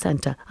Garden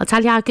Centre? I'll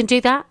tell you how you can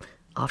do that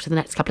after the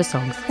next couple of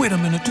songs. Wait a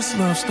minute, this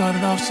love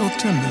started off so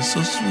tender, so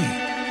sweet,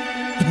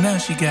 but now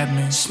she got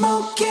me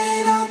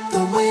smoking out the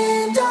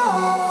window.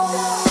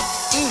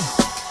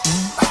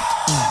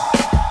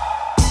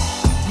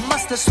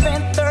 Must have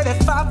spent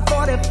 35,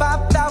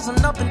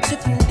 45,000 up in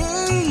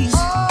Tiffany's.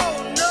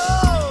 Oh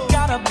no!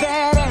 Got a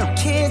bed and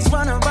kids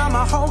running around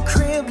my whole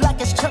crib like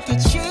it's Chuck E.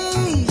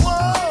 Cheese.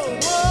 Whoa,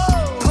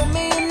 whoa! Put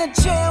me in the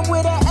gym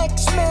with an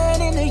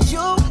X-Men in the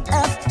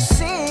UFC.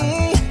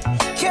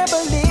 Can't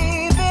believe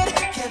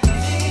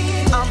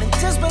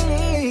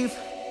disbelief.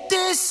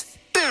 This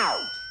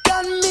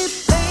got me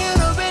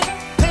paying over it,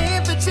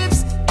 paying for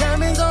trips,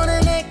 diamonds on the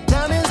neck,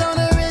 diamonds on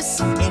the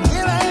wrist, and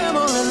here I am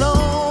all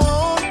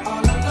alone,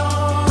 all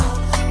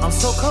alone. I'm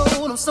so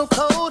cold, I'm so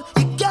cold.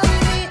 You got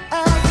me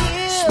out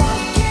here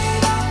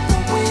smoking out the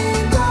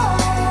window,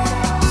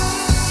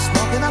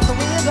 smoking out the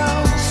window,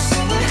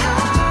 singing,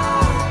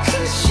 how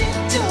could she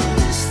do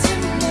this to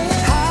me?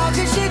 How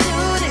could she do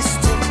this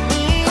to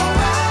me? Oh,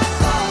 I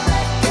thought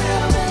that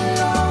girl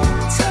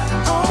belonged to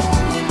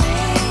only me.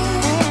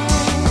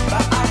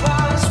 But I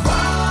was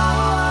wrong,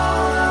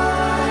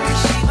 'cause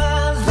she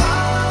belonged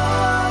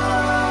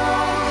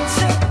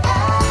to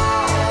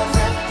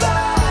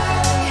everybody.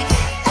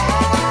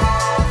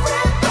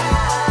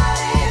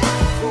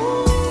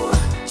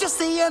 Ooh. Just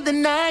the other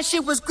night, she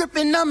was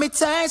gripping on me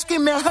tight,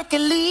 screaming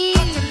Hercules.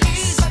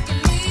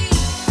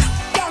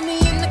 Got me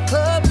in the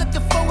club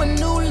looking for a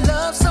new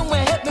love,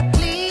 someone help me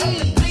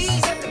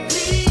please.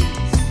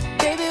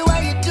 Baby, why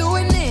you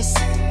doing this?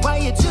 Why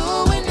you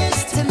doing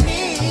this to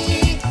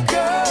me,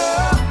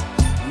 girl?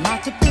 Not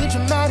to be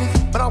dramatic,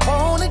 but I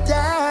wanna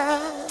die.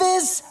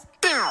 This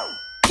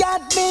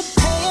got me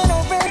paying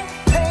over it,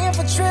 paying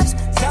for trips,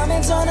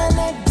 diamonds on her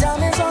neck,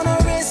 diamonds on her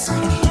wrist.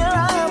 Here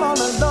I am all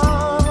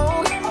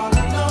alone, all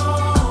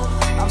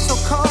alone. I'm so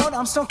cold,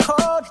 I'm so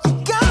cold. You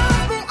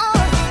got me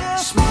out here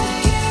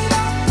smoking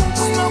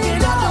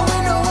out the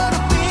window of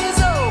the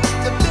Benzo,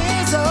 the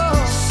Benzo.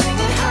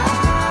 Singing, how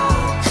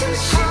could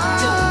she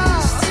do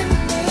this to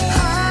me?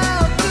 How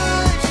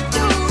could you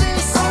do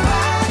this? Oh,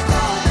 I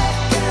thought that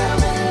girl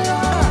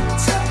belonged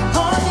to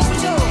only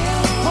me.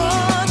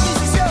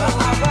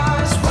 I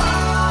was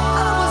wrong.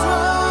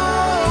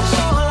 She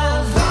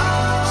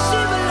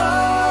belonged to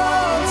everybody.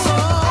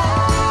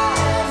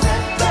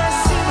 Yes,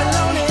 she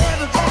belonged to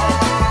everybody.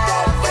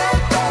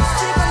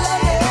 She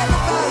belonged to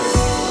everybody.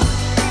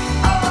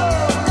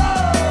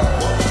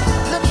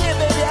 Look here,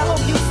 baby, I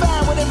hope you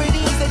find whatever it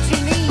is that you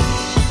need.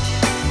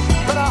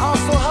 But I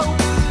also hope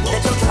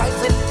that your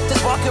trifling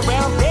just walk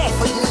around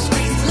barefoot in the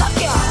streets. Look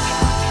out!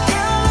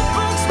 Girl, it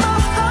breaks my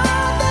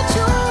heart that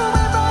you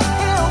ain't right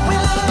here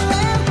with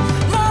me.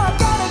 Now I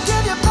gotta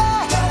give you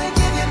back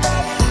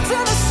to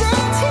the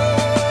city.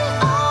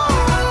 Oh,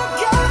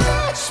 you got me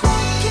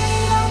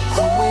smoking out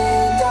the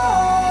window,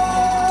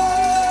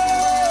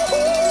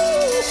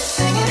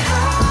 singing,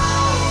 how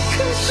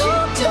could she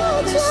do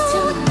this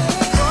to me?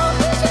 How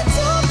could you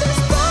do this,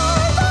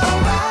 baby?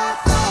 Oh, I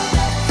thought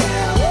that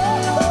girl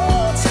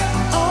belonged to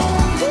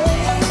only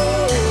me.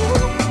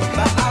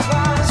 But I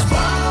was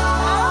wrong.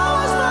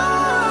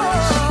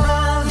 She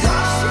belonged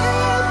to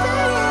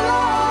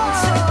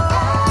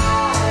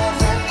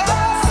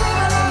everybody.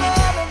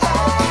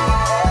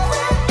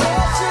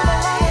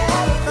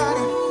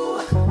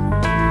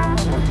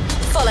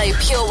 Follow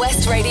Pure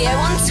West Radio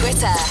on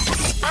Twitter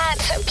at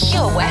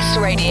Pure West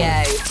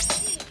Radio.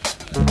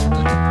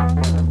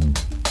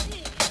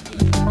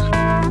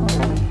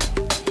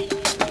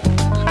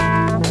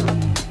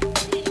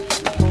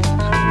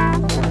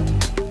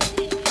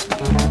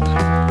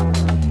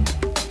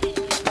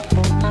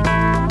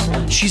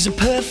 She's a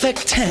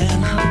perfect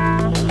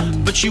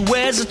 10, but she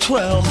wears a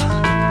 12.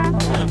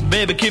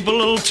 Baby, keep a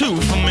little 2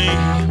 for me.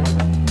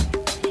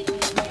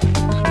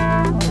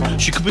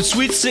 She could be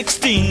sweet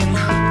 16,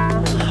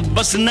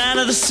 busting out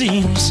of the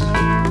seams.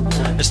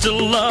 There's still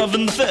love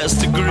in the first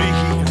degree.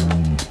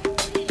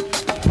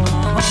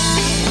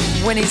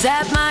 When he's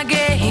at my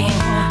game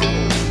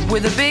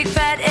with a big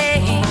fat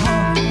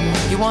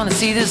A, you wanna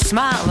see the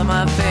smile on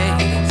my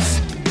face.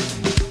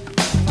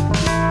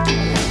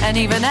 And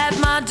even at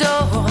my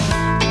door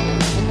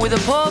with a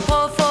poor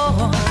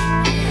four,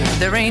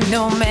 there ain't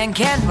no man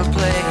can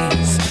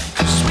replace.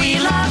 'Cause we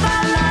love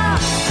our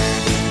love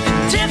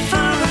in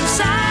different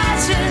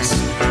sizes.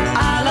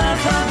 I love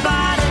her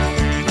body,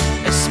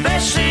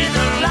 especially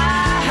the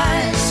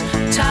lies.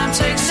 Time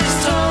takes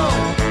its toll,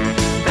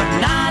 but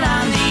not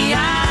on the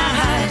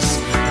eyes.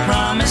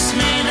 Promise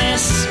me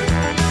this,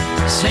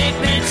 take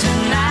me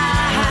tonight.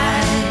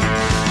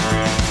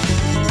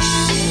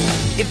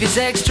 If he's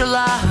extra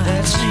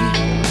large,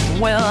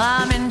 well,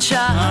 I'm in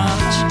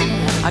charge.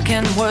 I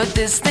can work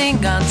this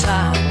thing on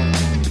top.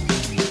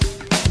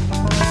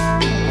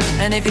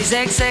 And if he's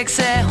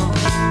XXL,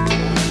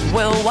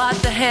 well, what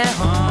the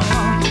hell?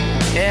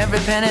 Every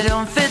penny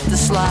don't fit the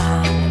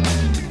slot.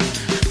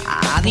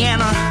 The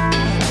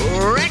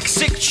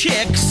anorexic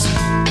chicks,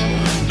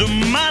 the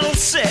Model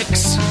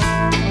 6,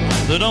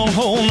 they don't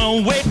hold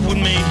no weight with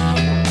me.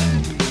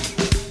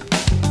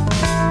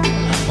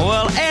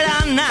 Well, 8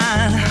 or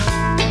 9,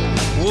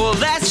 well,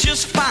 that's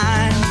just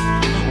fine.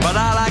 But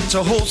I like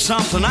to hold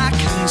something I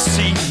can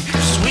see.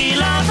 'Cause we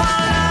love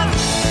our love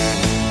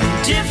in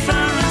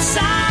different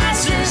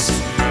sizes.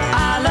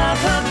 I love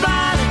her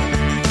body,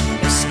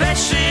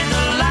 especially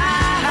the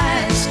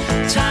lies.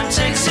 Time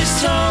takes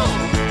its toll,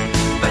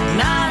 but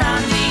not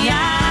on the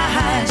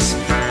eyes.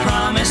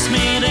 Promise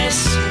me this,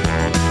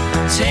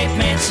 take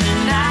me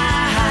tonight.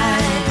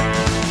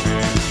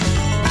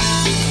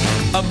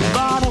 I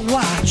bought a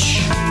watch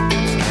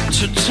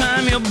to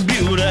time your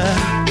beauty,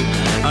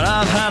 and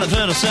I've had it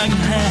in a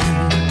second hand.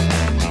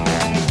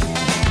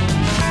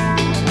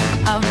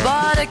 I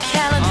bought a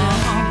calendar,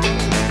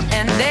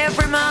 and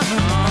every month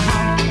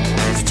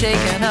is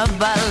taken up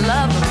by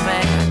love of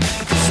man.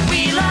 'Cause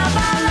we love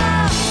our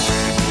love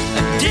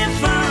in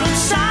different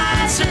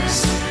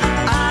sizes.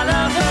 I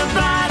love her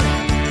body,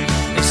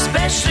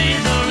 especially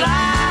the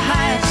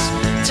lies.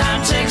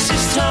 Time takes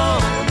its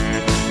toll,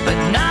 but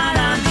not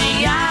on the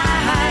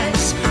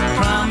eyes.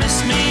 Promise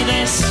me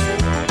this,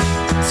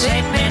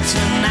 take me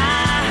tonight.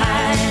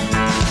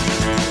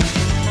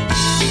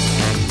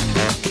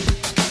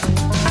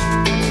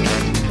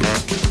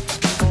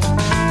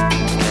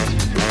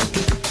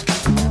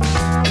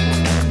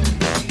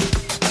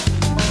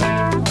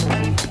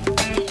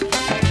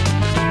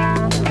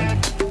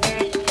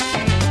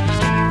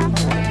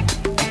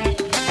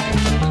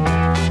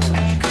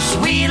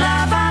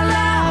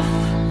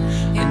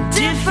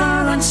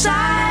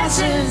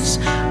 Sizes.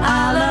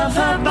 I love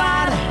her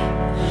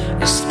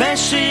body,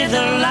 especially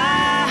the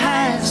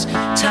lies.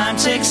 Time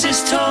takes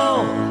its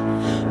toll,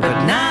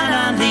 but not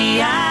on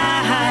the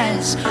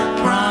eyes.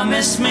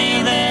 Promise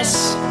me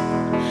this,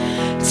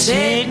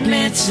 take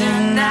me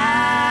tonight.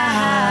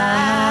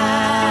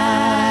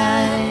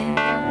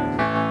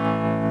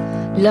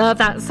 Love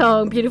that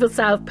song. Beautiful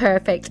South,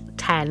 perfect.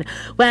 10.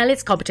 Well,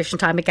 it's competition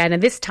time again,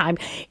 and this time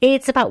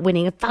it's about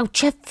winning a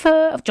voucher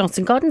for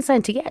Johnson Garden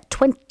Centre. Yeah,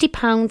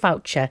 £20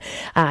 voucher.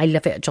 I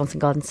love it at Johnson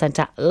Garden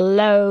Centre.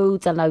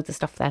 Loads and loads of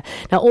stuff there.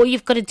 Now, all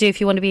you've got to do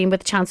if you want to be in with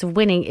a chance of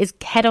winning is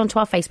head onto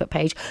our Facebook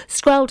page,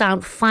 scroll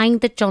down,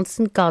 find the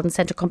Johnson Garden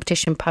Centre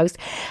competition post,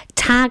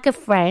 tag a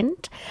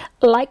friend,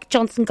 like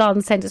Johnson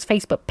Garden Centre's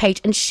Facebook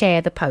page, and share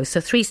the post.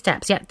 So 3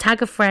 steps. Yeah,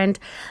 tag a friend,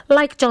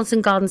 like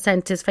Johnson Garden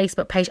Centre's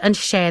Facebook page, and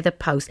share the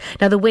post.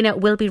 Now, the winner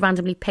will be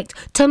randomly picked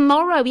tomorrow.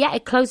 Yeah,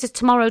 it closes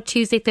tomorrow,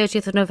 Tuesday,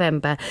 30th of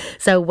November.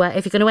 So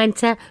if you're going to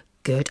enter,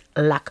 good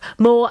luck.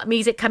 More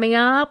music coming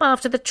up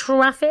after the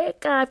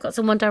traffic. I've got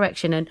some One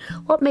Direction and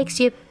What Makes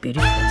You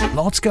Beautiful.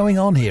 Lots going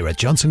on here at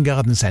Johnson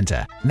Garden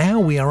Centre. Now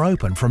we are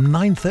open from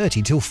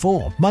 9:30 till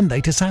 4,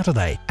 Monday to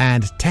Saturday,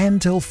 and 10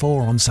 till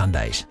 4 on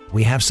Sundays.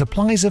 We have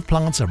supplies of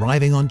plants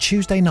arriving on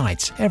Tuesday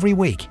nights every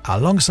week,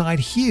 alongside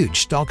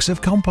huge stocks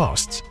of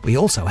composts. We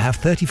also have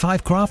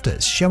 35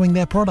 crafters showing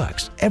their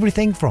products,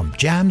 everything from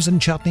jams and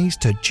chutneys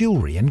to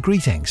jewellery and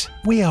greetings.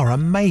 We are a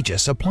major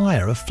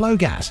supplier of flow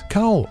gas,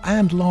 coal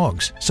and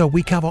logs, so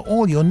we cover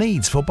all your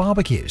needs for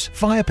barbecues,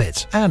 fire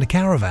pits and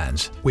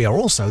caravans. We are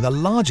also the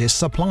largest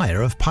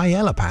supplier of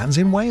paella pans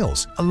in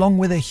Wales, along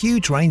with a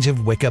huge range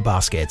of wicker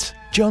baskets.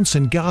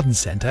 Johnson Garden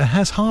Centre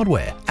has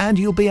hardware, and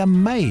you'll be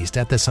amazed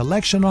at the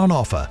selection on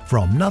offer,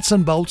 from nuts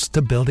and bolts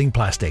to building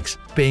plastics.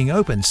 Being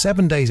open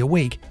 7 days a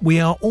week, we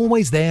are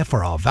always there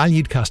for our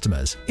valued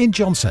customers. In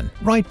Johnson,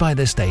 right by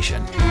the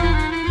station.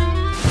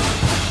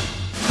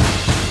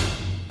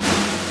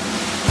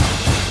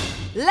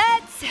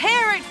 Let's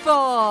hear it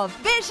for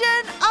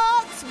Vision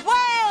Arts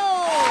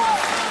Wales!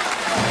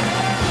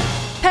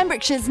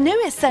 Pembrokeshire's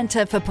newest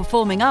centre for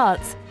performing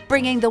arts,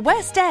 bringing the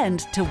West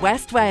End to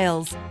West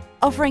Wales.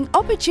 Offering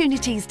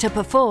opportunities to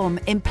perform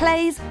in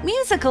plays,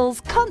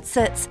 musicals,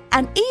 concerts,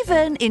 and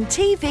even in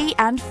TV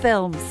and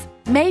films.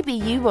 Maybe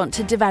you want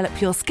to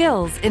develop your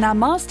skills in our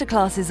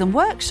masterclasses and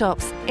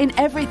workshops in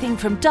everything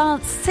from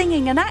dance,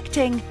 singing and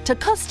acting to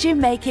costume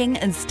making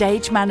and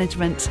stage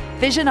management.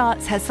 Vision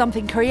Arts has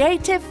something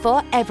creative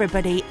for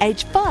everybody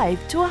aged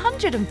 5 to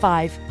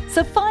 105.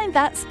 So find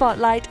that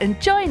spotlight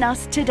and join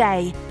us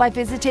today by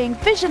visiting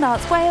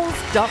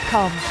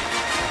visionartswales.com.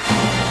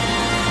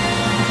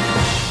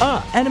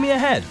 Ah, enemy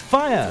ahead.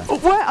 Fire. Oh,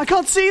 where? I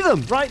can't see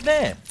them. Right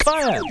there.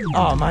 Fire.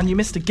 Oh, man, you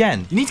missed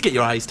again. You need to get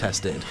your eyes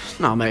tested.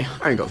 Nah, mate,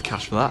 I ain't got the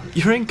cash for that.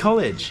 You're in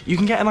college. You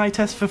can get an eye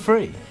test for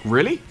free.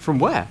 Really? From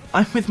where?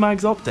 I'm with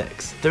Mags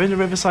Optics. They're in the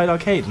Riverside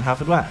Arcade in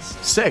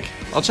Haverfordwest. Sick.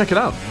 I'll check it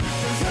out.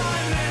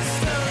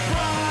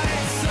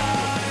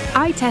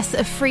 Eye tests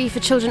are free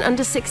for children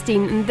under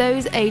 16 and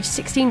those aged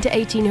 16 to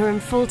 18 who are in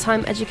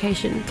full-time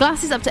education.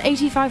 Glasses up to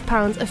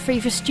 £85 are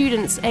free for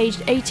students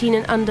aged 18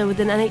 and under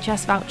with an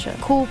NHS voucher.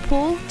 Call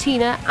Paul,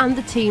 Tina and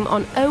the team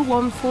on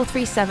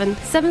 01437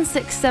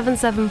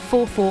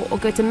 767744 or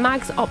go to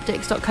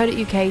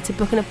magsoptics.co.uk to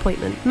book an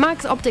appointment.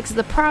 Mags Optics are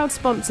the proud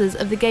sponsors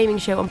of the gaming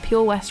show on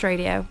Pure West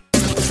Radio.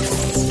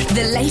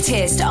 The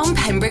latest on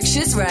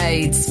Pembrokeshire's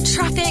roads,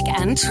 traffic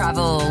and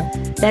travel.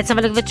 Let's have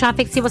a look at the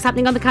traffic, see what's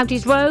happening on the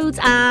county's roads.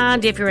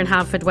 And if you're in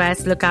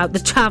Haverfordwest, look out, the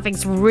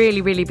traffic's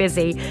really, really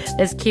busy.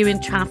 There's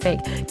queuing traffic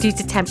due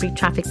to temporary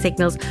traffic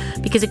signals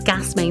because of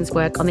gas mains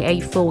work on the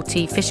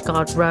A40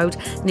 Fishguard Road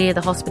near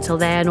the hospital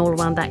there and all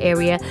around that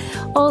area.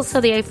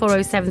 Also the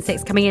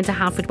A4076 coming into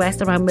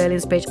Haverfordwest around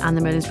Merlin's Bridge and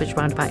the Merlin's Bridge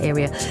roundabout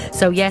area.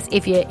 So yes,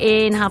 if you're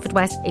in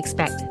Haverfordwest,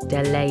 expect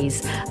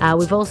delays.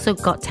 We've also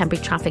got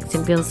temporary traffic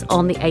signals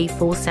on the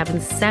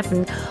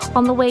A477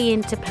 on the way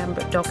into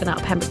Pembroke Dock and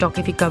out of Pembroke Dock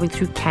if you're going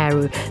through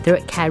Carew. They're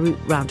at Carew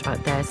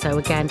roundabout there, so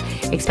again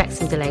expect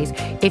some delays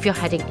if you're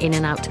heading in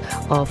and out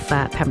of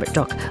Pembroke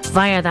Dock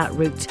via that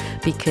route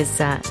because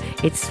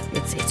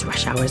it's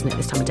rush hour, isn't it,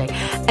 this time of day.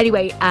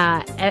 Anyway,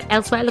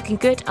 elsewhere looking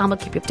good, and we'll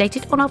keep you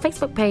updated on our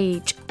Facebook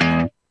page.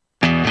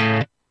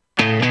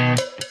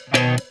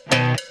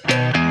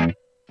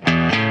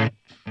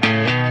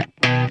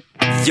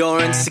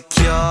 You're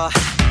insecure,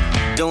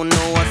 don't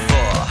know what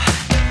for.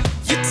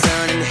 You're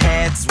turning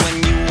heads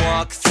when you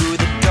walk through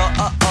the door.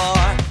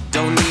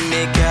 Don't need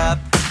makeup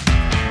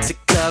to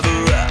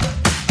cover up.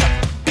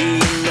 Being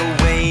the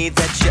way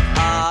that you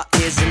are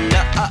is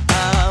enough.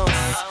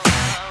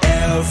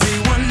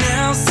 Everyone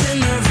else in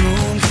the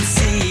room can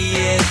see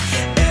it.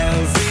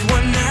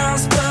 Everyone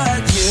else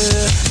but you.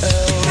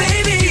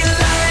 Baby, you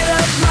light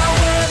up my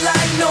world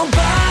like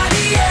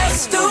nobody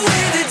else. The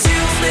way that you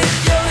flip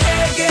your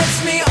hair gets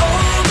me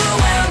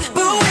overwhelmed.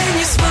 But when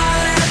you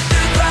smile at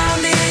the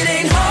ground, it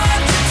ain't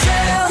hard to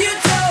tell. You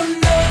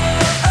don't know,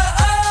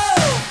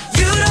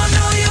 you don't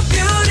know you're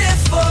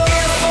beautiful.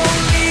 If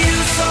only you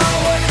saw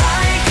what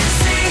I can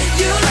see,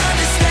 you'll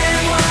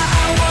understand why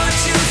I want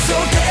you so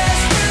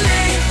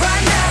desperately.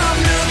 Right now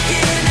I'm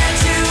looking at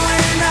you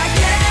and I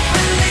can't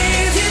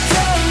believe you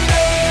don't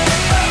know,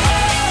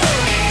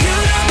 you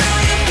don't know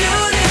you're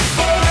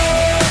beautiful.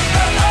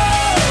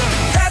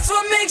 That's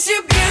what makes you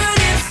beautiful.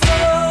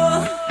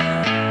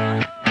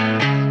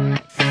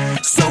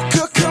 So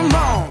come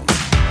on,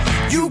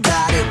 you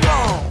got it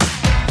wrong.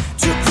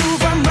 To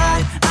prove I'm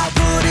right, I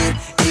put it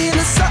in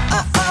a song.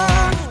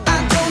 I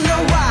don't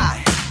know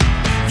why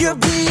you're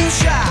being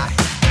shy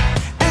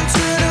and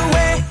turn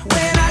away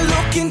when I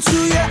look into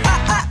your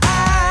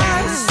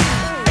eyes.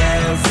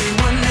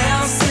 Everyone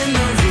else in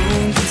the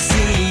room can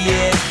see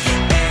it.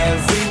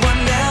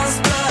 Everyone else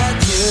but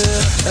you.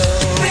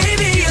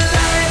 Baby, you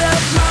light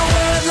up my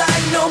world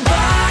like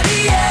nobody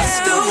else.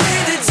 The way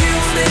that you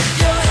flip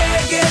your hair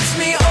gets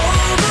me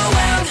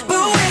overwhelmed.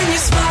 But when you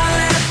smile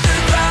at the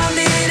ground,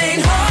 it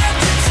ain't hard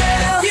to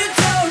tell. You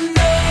don't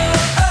know,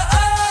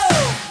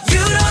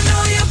 you don't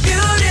know you're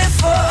beautiful.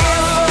 If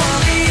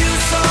only you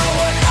saw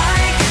what I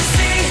can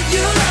see,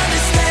 you'll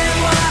understand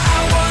why I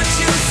want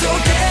you so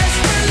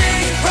desperately.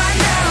 Right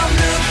now I'm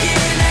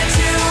looking at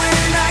you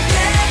and I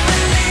can't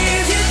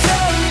believe you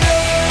don't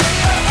know,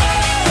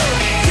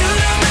 you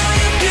don't know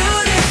you're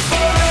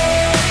beautiful.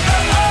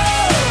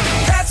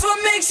 That's what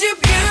makes you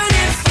beautiful.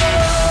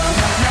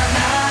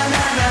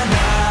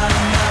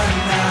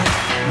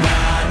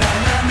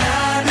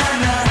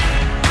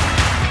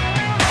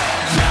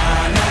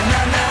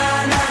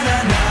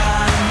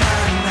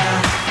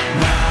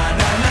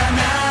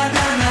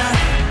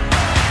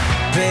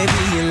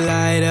 Baby, you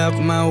light up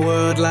my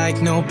world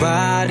like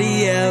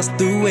nobody else.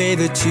 The way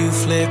that you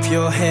flip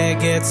your hair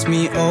gets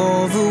me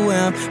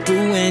overwhelmed.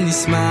 But when you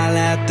smile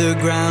at the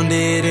ground,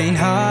 it ain't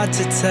hard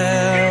to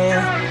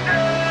tell.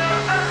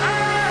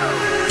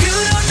 You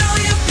don't know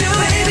you're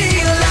beautiful. Baby,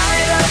 you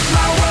light up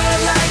my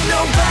world like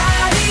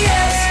nobody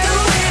else. The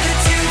way that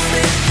you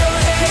flip your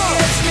hair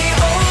gets me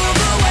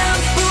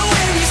overwhelmed. But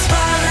when you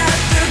smile at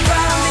the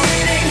ground,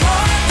 it ain't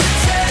hard to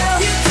tell.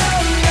 You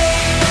don't know,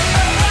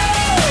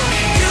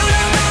 you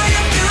don't know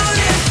you're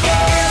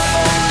beautiful. If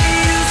only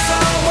you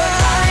saw what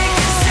I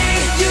can see,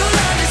 you'll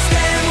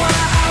understand why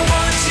I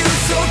want you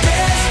so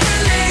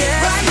desperately.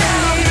 Right now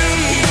I'm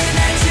looking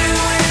at you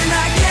and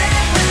I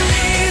can't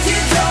believe you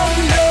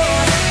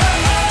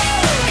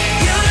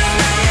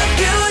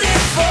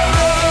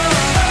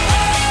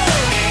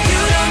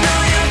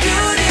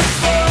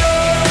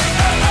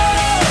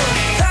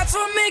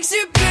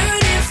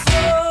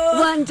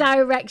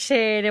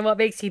Direction and what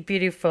makes you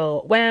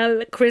beautiful.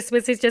 Well,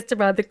 Christmas is just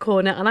around the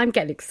corner and I'm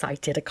getting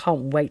excited. I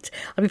can't wait.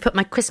 I'll be putting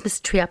my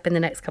Christmas tree up in the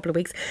next couple of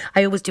weeks.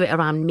 I always do it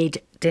around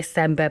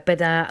mid-December, but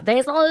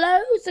there's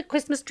loads of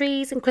Christmas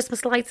trees and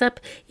Christmas lights up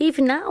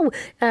even now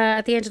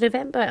at the end of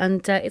November,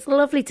 and it's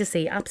lovely to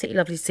see, absolutely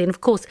lovely to see. And of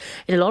course,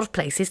 in a lot of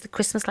places, the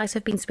Christmas lights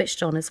have been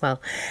switched on as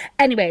well.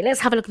 Anyway, let's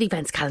have a look at the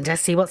events calendar,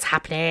 see what's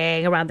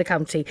happening around the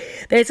country.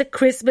 There's a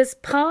Christmas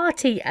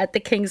party at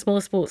the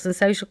Kingsmore Sports and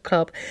Social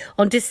Club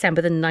on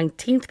December the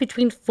 19th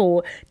between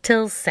 4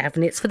 till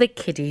 7. It's for the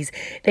kiddies.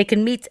 They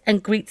can meet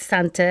and greet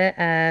Santa.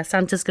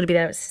 Santa's going to be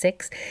there at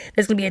 6.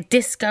 There's going to be a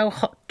disco,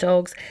 hot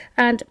dogs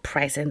and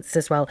presents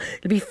as well.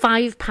 It'll be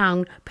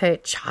 £5 per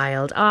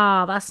child.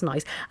 Ah, that's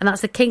nice. And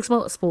that's the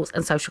Kingsmore Sports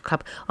and Social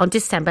Club on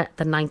December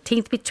the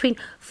 19th between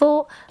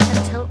 4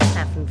 until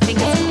 7.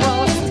 Fingers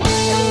crossed.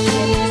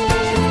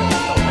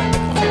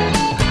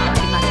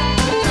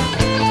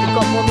 We've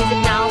got more music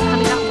now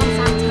coming up from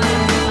Santa.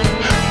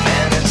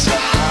 Man, it's a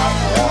hot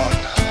one,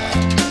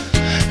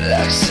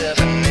 like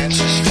 7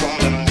 inches from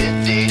the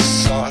midday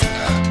sun.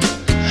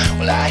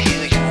 Well, I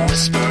hear you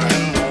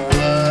whispering the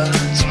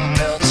words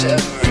melt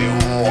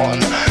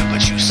everyone,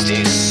 but you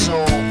stay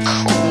so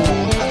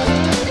cool.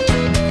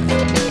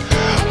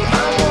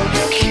 My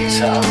Mona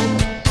Lisa,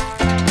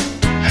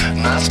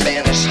 my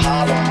Spanish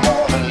Harlem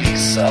Mona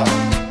Lisa.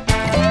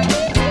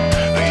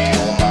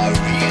 You're my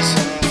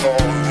reason for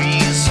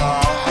reason,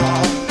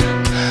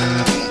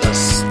 the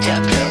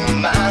step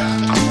in my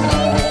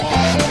groove.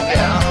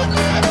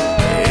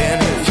 And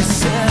if you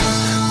said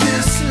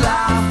this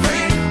life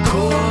ain't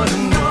good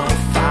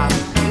enough, I'd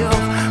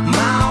give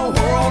my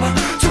world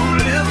to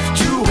lift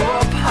you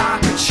up. I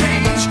could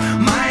change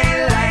my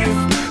life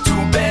to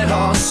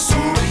better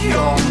suit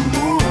your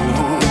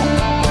mood,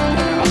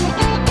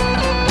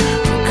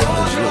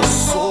 because you're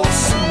so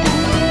smooth.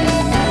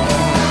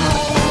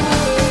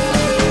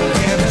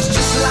 And it's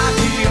just like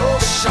the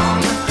ocean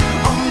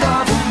under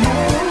the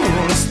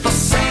moon. It's the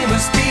same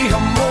as the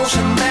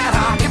emotion that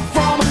I get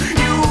from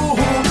you.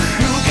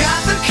 You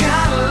got the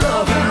kind of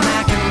loving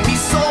that can be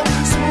so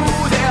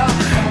smooth. Yeah,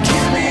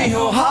 give me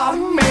your heart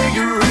and make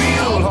it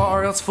real,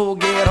 or else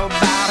forget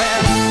about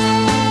it.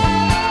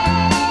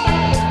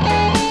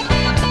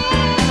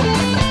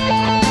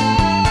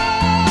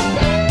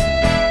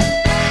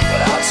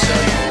 But I'll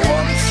tell you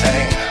one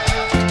thing: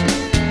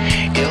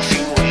 if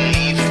you would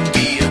leave, it'd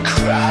be a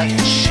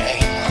crying shame.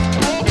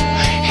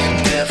 In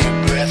every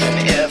breath and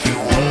every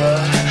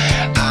word,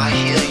 I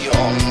hear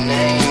your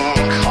name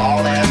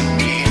calling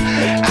me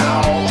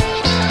out.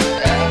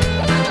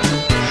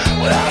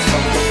 Well, out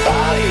from the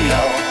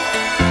barrio,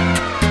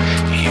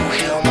 you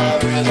hear my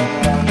rhythm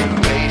on the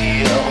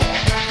radio.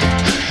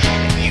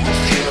 You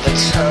feel the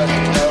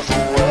turning of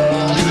the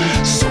world,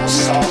 so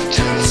soft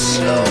and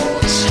slow,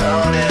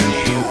 turning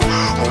you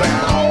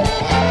round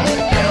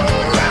and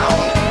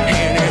round.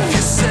 And if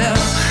you said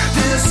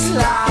this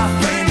life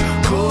ain't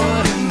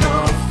good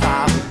enough,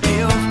 I'd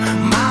give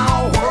my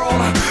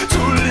world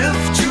to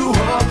lift you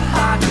up.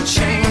 I could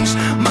change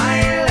my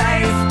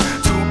life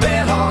to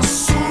better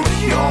suit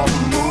your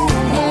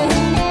mood,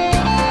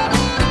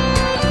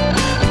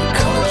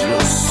 because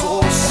you're so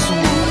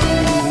smooth.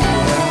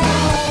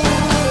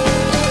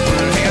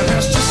 And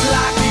it's just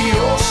like the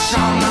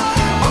ocean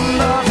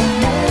under the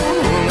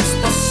moon. It's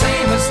the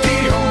same as the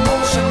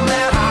emotion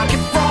that I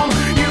get from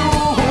you.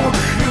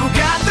 You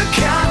got the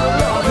kind of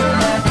loving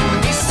that can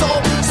be so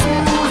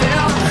smooth.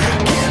 Yeah,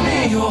 give me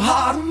your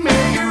heart and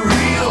make it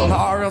real,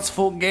 or else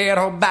forget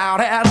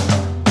about it.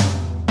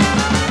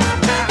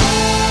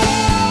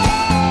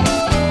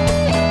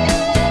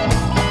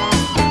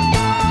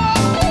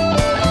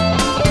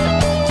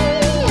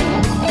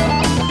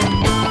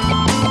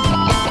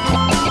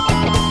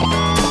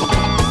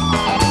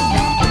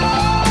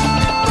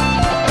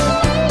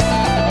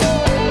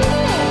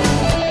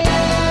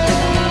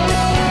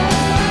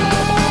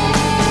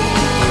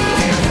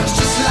 It's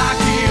just like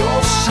the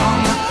ocean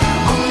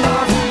under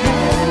the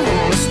moon.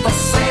 It's the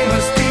same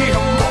as the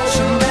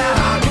emotion that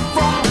I get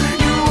from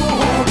you.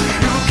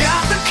 You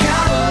got the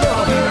kind of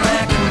loving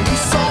that can be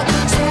so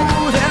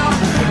smooth. Yeah,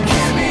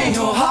 give me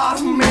your heart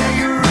and make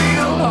it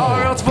real,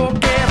 or else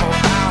forget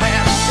about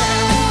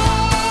it.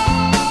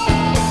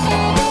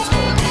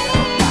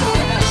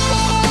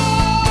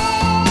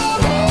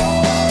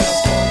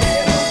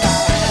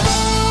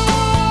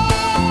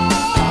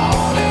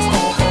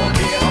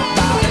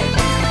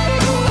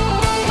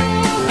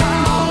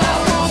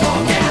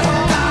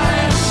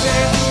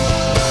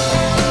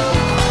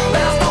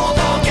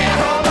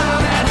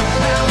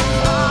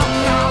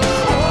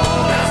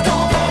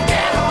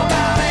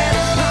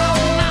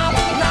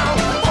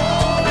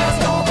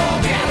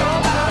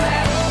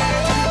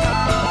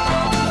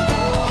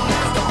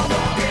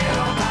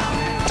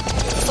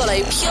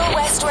 Follow Pure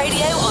West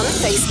Radio on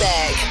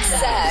Facebook.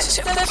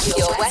 Search for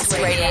Pure West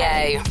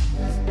Radio.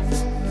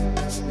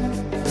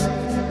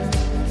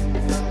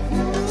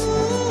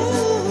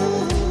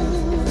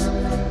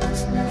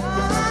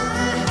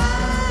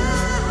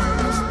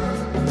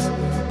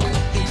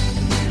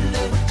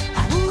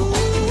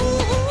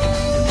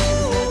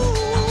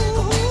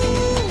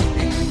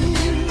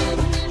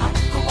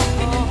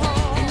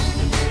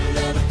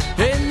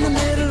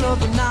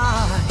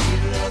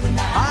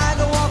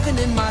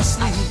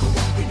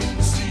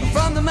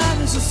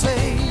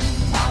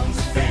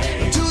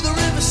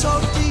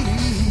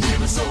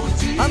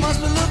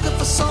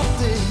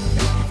 something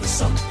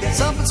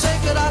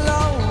sacred I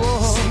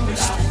lost.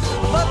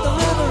 But the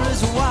river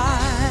is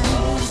wide,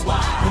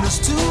 and it's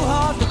too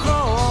hard to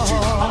cross.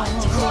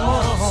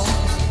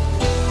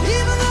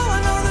 Even though I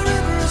know the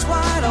river is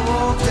wide, I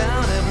walk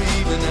down every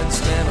evening and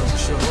stand on the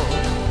shore.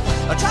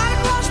 I try to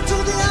cross to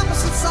the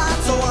opposite side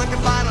so I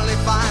can finally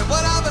find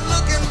what I've been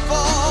looking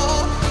for.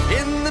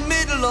 In the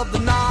middle of the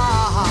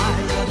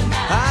night,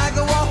 I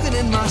go walking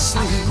in my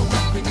sleep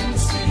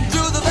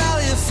through the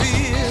valley of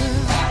fear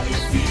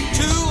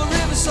to a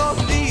river so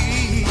deep.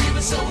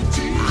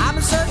 I've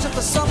been searching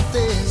for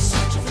something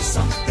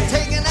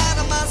taken out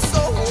of my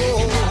soul,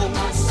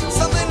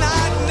 something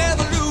I'd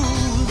never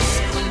lose,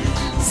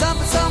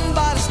 something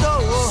somebody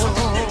stole.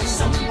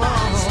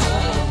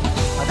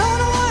 I don't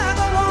know why I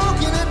go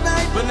walking at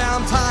night, but now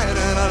I'm tired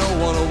and I don't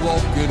want to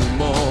walk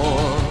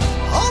anymore.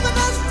 Hope it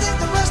doesn't take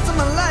the rest of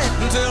my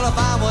life until I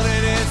find what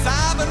it is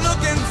I've been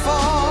looking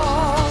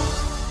for.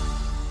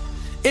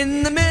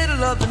 In the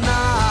middle of the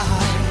night,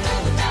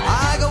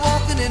 I go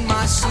walking in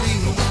my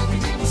sleep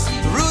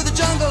through the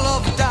jungle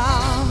of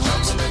doubt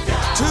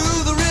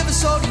to the river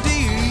so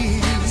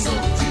deep.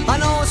 I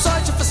know I'm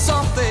searching for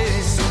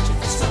something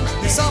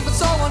so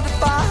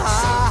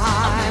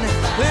undefined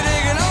that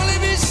it can only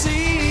be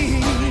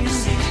seen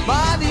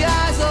by the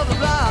eyes of the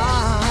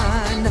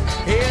blind.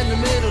 In the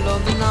middle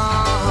of the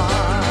night.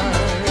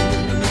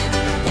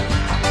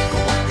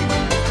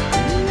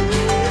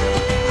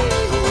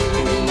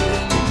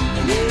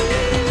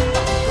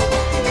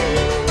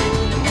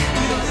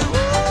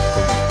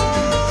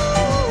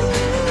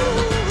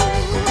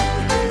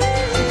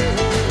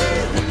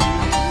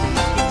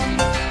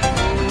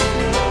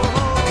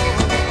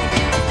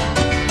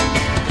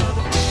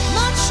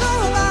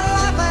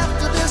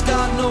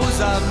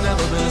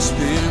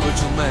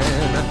 Spiritual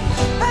man,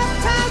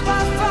 baptized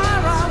by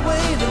fire, I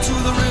wade into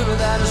the river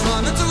that is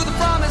running to the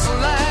promised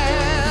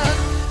land.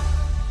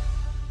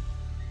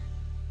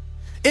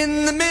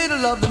 In the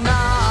middle of the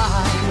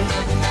night,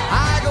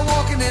 I go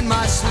walking in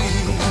my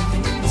sleep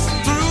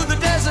through the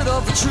desert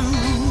of the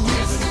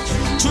truth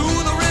to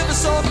the river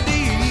so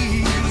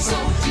deep.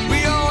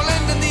 We all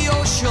end in the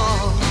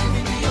ocean,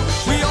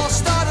 we all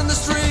start in the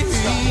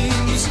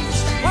streams.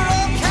 We're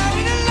all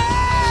carried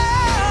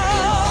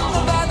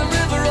along by the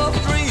river of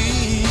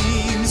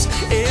dreams.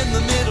 In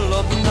the middle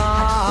of the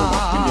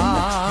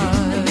night,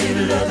 in the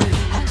middle of it,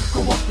 I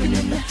go walking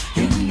in the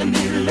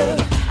middle of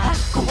it, I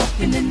go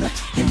walking in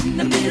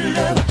the middle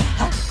of it,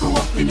 I go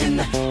walking in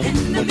the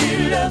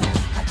middle of it,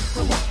 I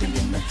go walking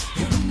in the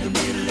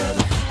middle of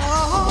it,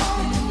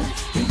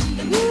 in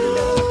the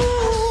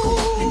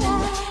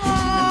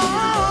middle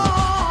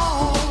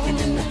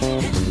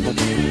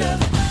of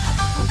it.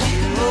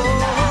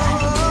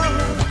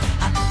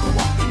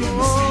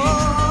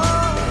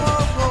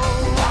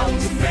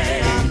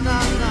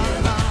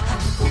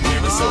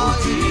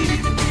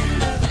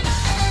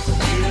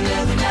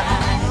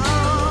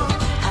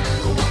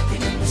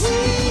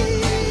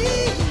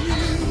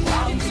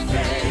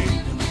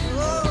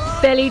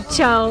 Billy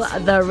Joel,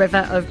 The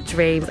River of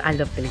Dreams. I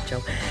love Billy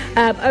Joel.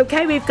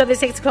 Okay, we've got the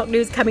 6 o'clock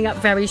news coming up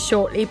very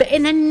shortly. But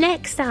in the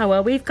next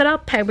hour, we've got our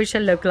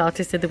Pembrokeshire Local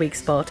Artist of the Week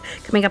spot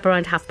coming up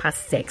around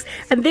 6:30.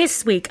 And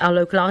this week, our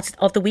Local Artist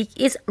of the Week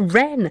is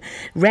Wren.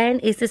 Wren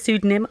is the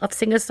pseudonym of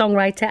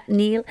singer-songwriter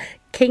Neil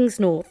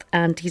Kingsnorth,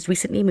 and he's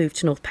recently moved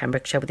to North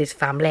Pembrokeshire with his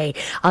family.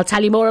 I'll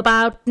tell you more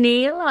about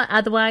Neil,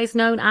 otherwise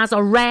known as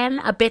Wren,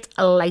 a bit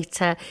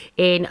later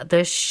in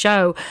the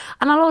show.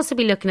 And I'll also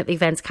be looking at the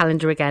events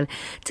calendar again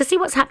to see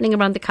what's happening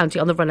around the county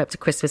on the run-up to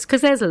Christmas,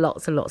 because there's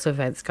lots and lots of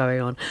events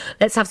going on.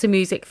 Let's have some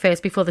music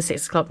first before the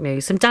 6 o'clock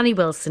news. Some Danny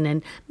Wilson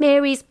and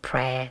Mary's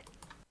Prayer.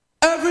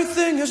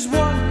 Everything is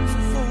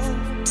wonderful.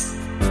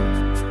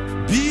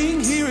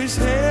 Being here is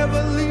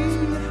heavenly.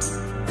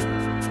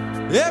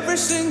 Every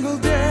single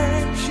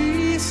day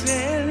she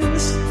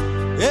sends,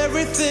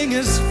 everything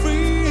is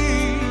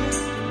free.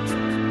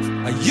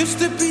 I used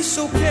to be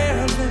so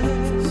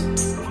careless,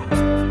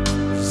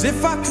 as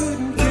if I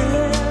couldn't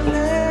care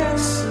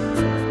less.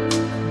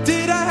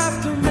 Did I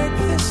have to make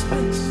this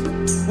mess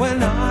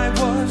when I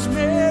was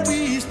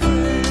Mary's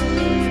prayer?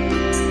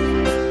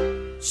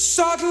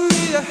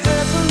 Suddenly the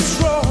heavens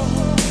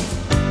roared,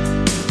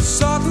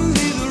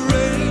 suddenly the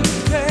rain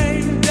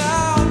came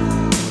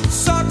down,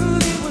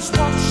 suddenly was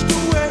washed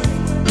away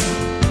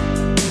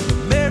the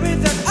Mary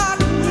that I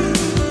knew.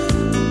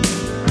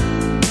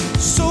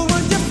 So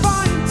when you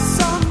find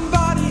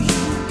somebody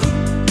who can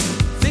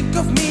think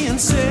of me and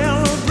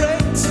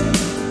celebrate,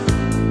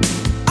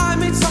 I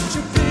made such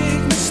a big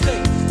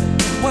mistake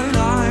when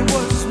I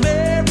was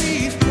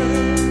Mary's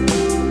prayer.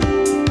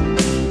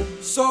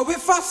 So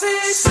if I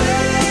say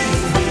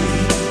save me,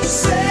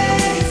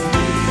 save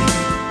me,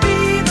 be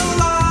the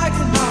light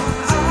in my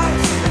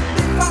eyes.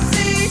 If I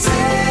say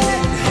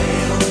take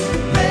Hail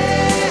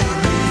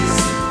Marys,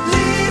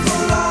 leave a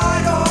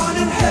light on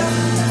in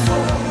heaven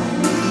for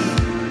me.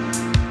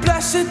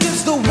 Blessed is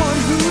the one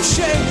who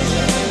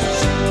shares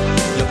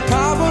your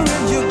power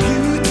and your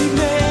beauty,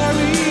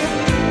 Mary.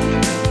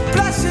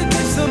 Blessed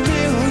is the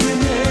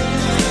millionaire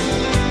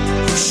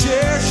who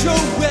shares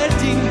your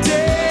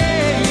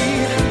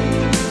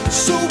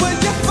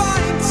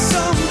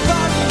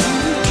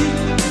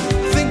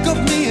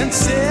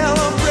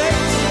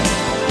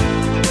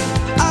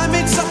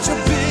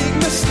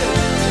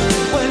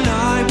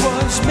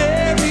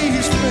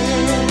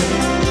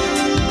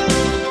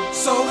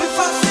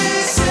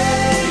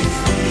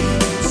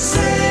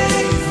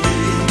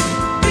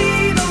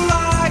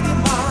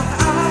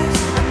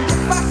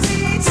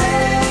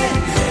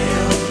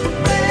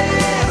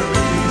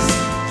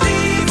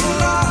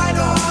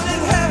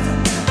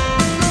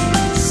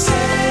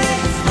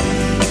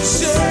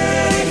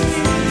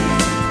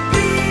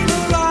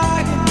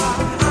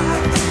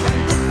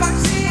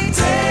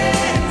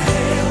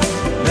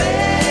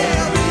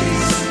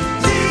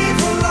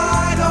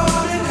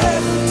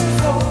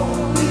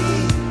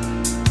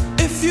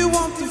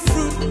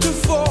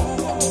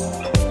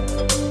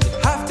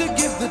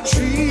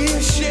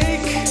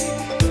shake,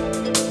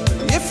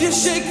 if you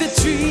shake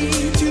the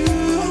tree too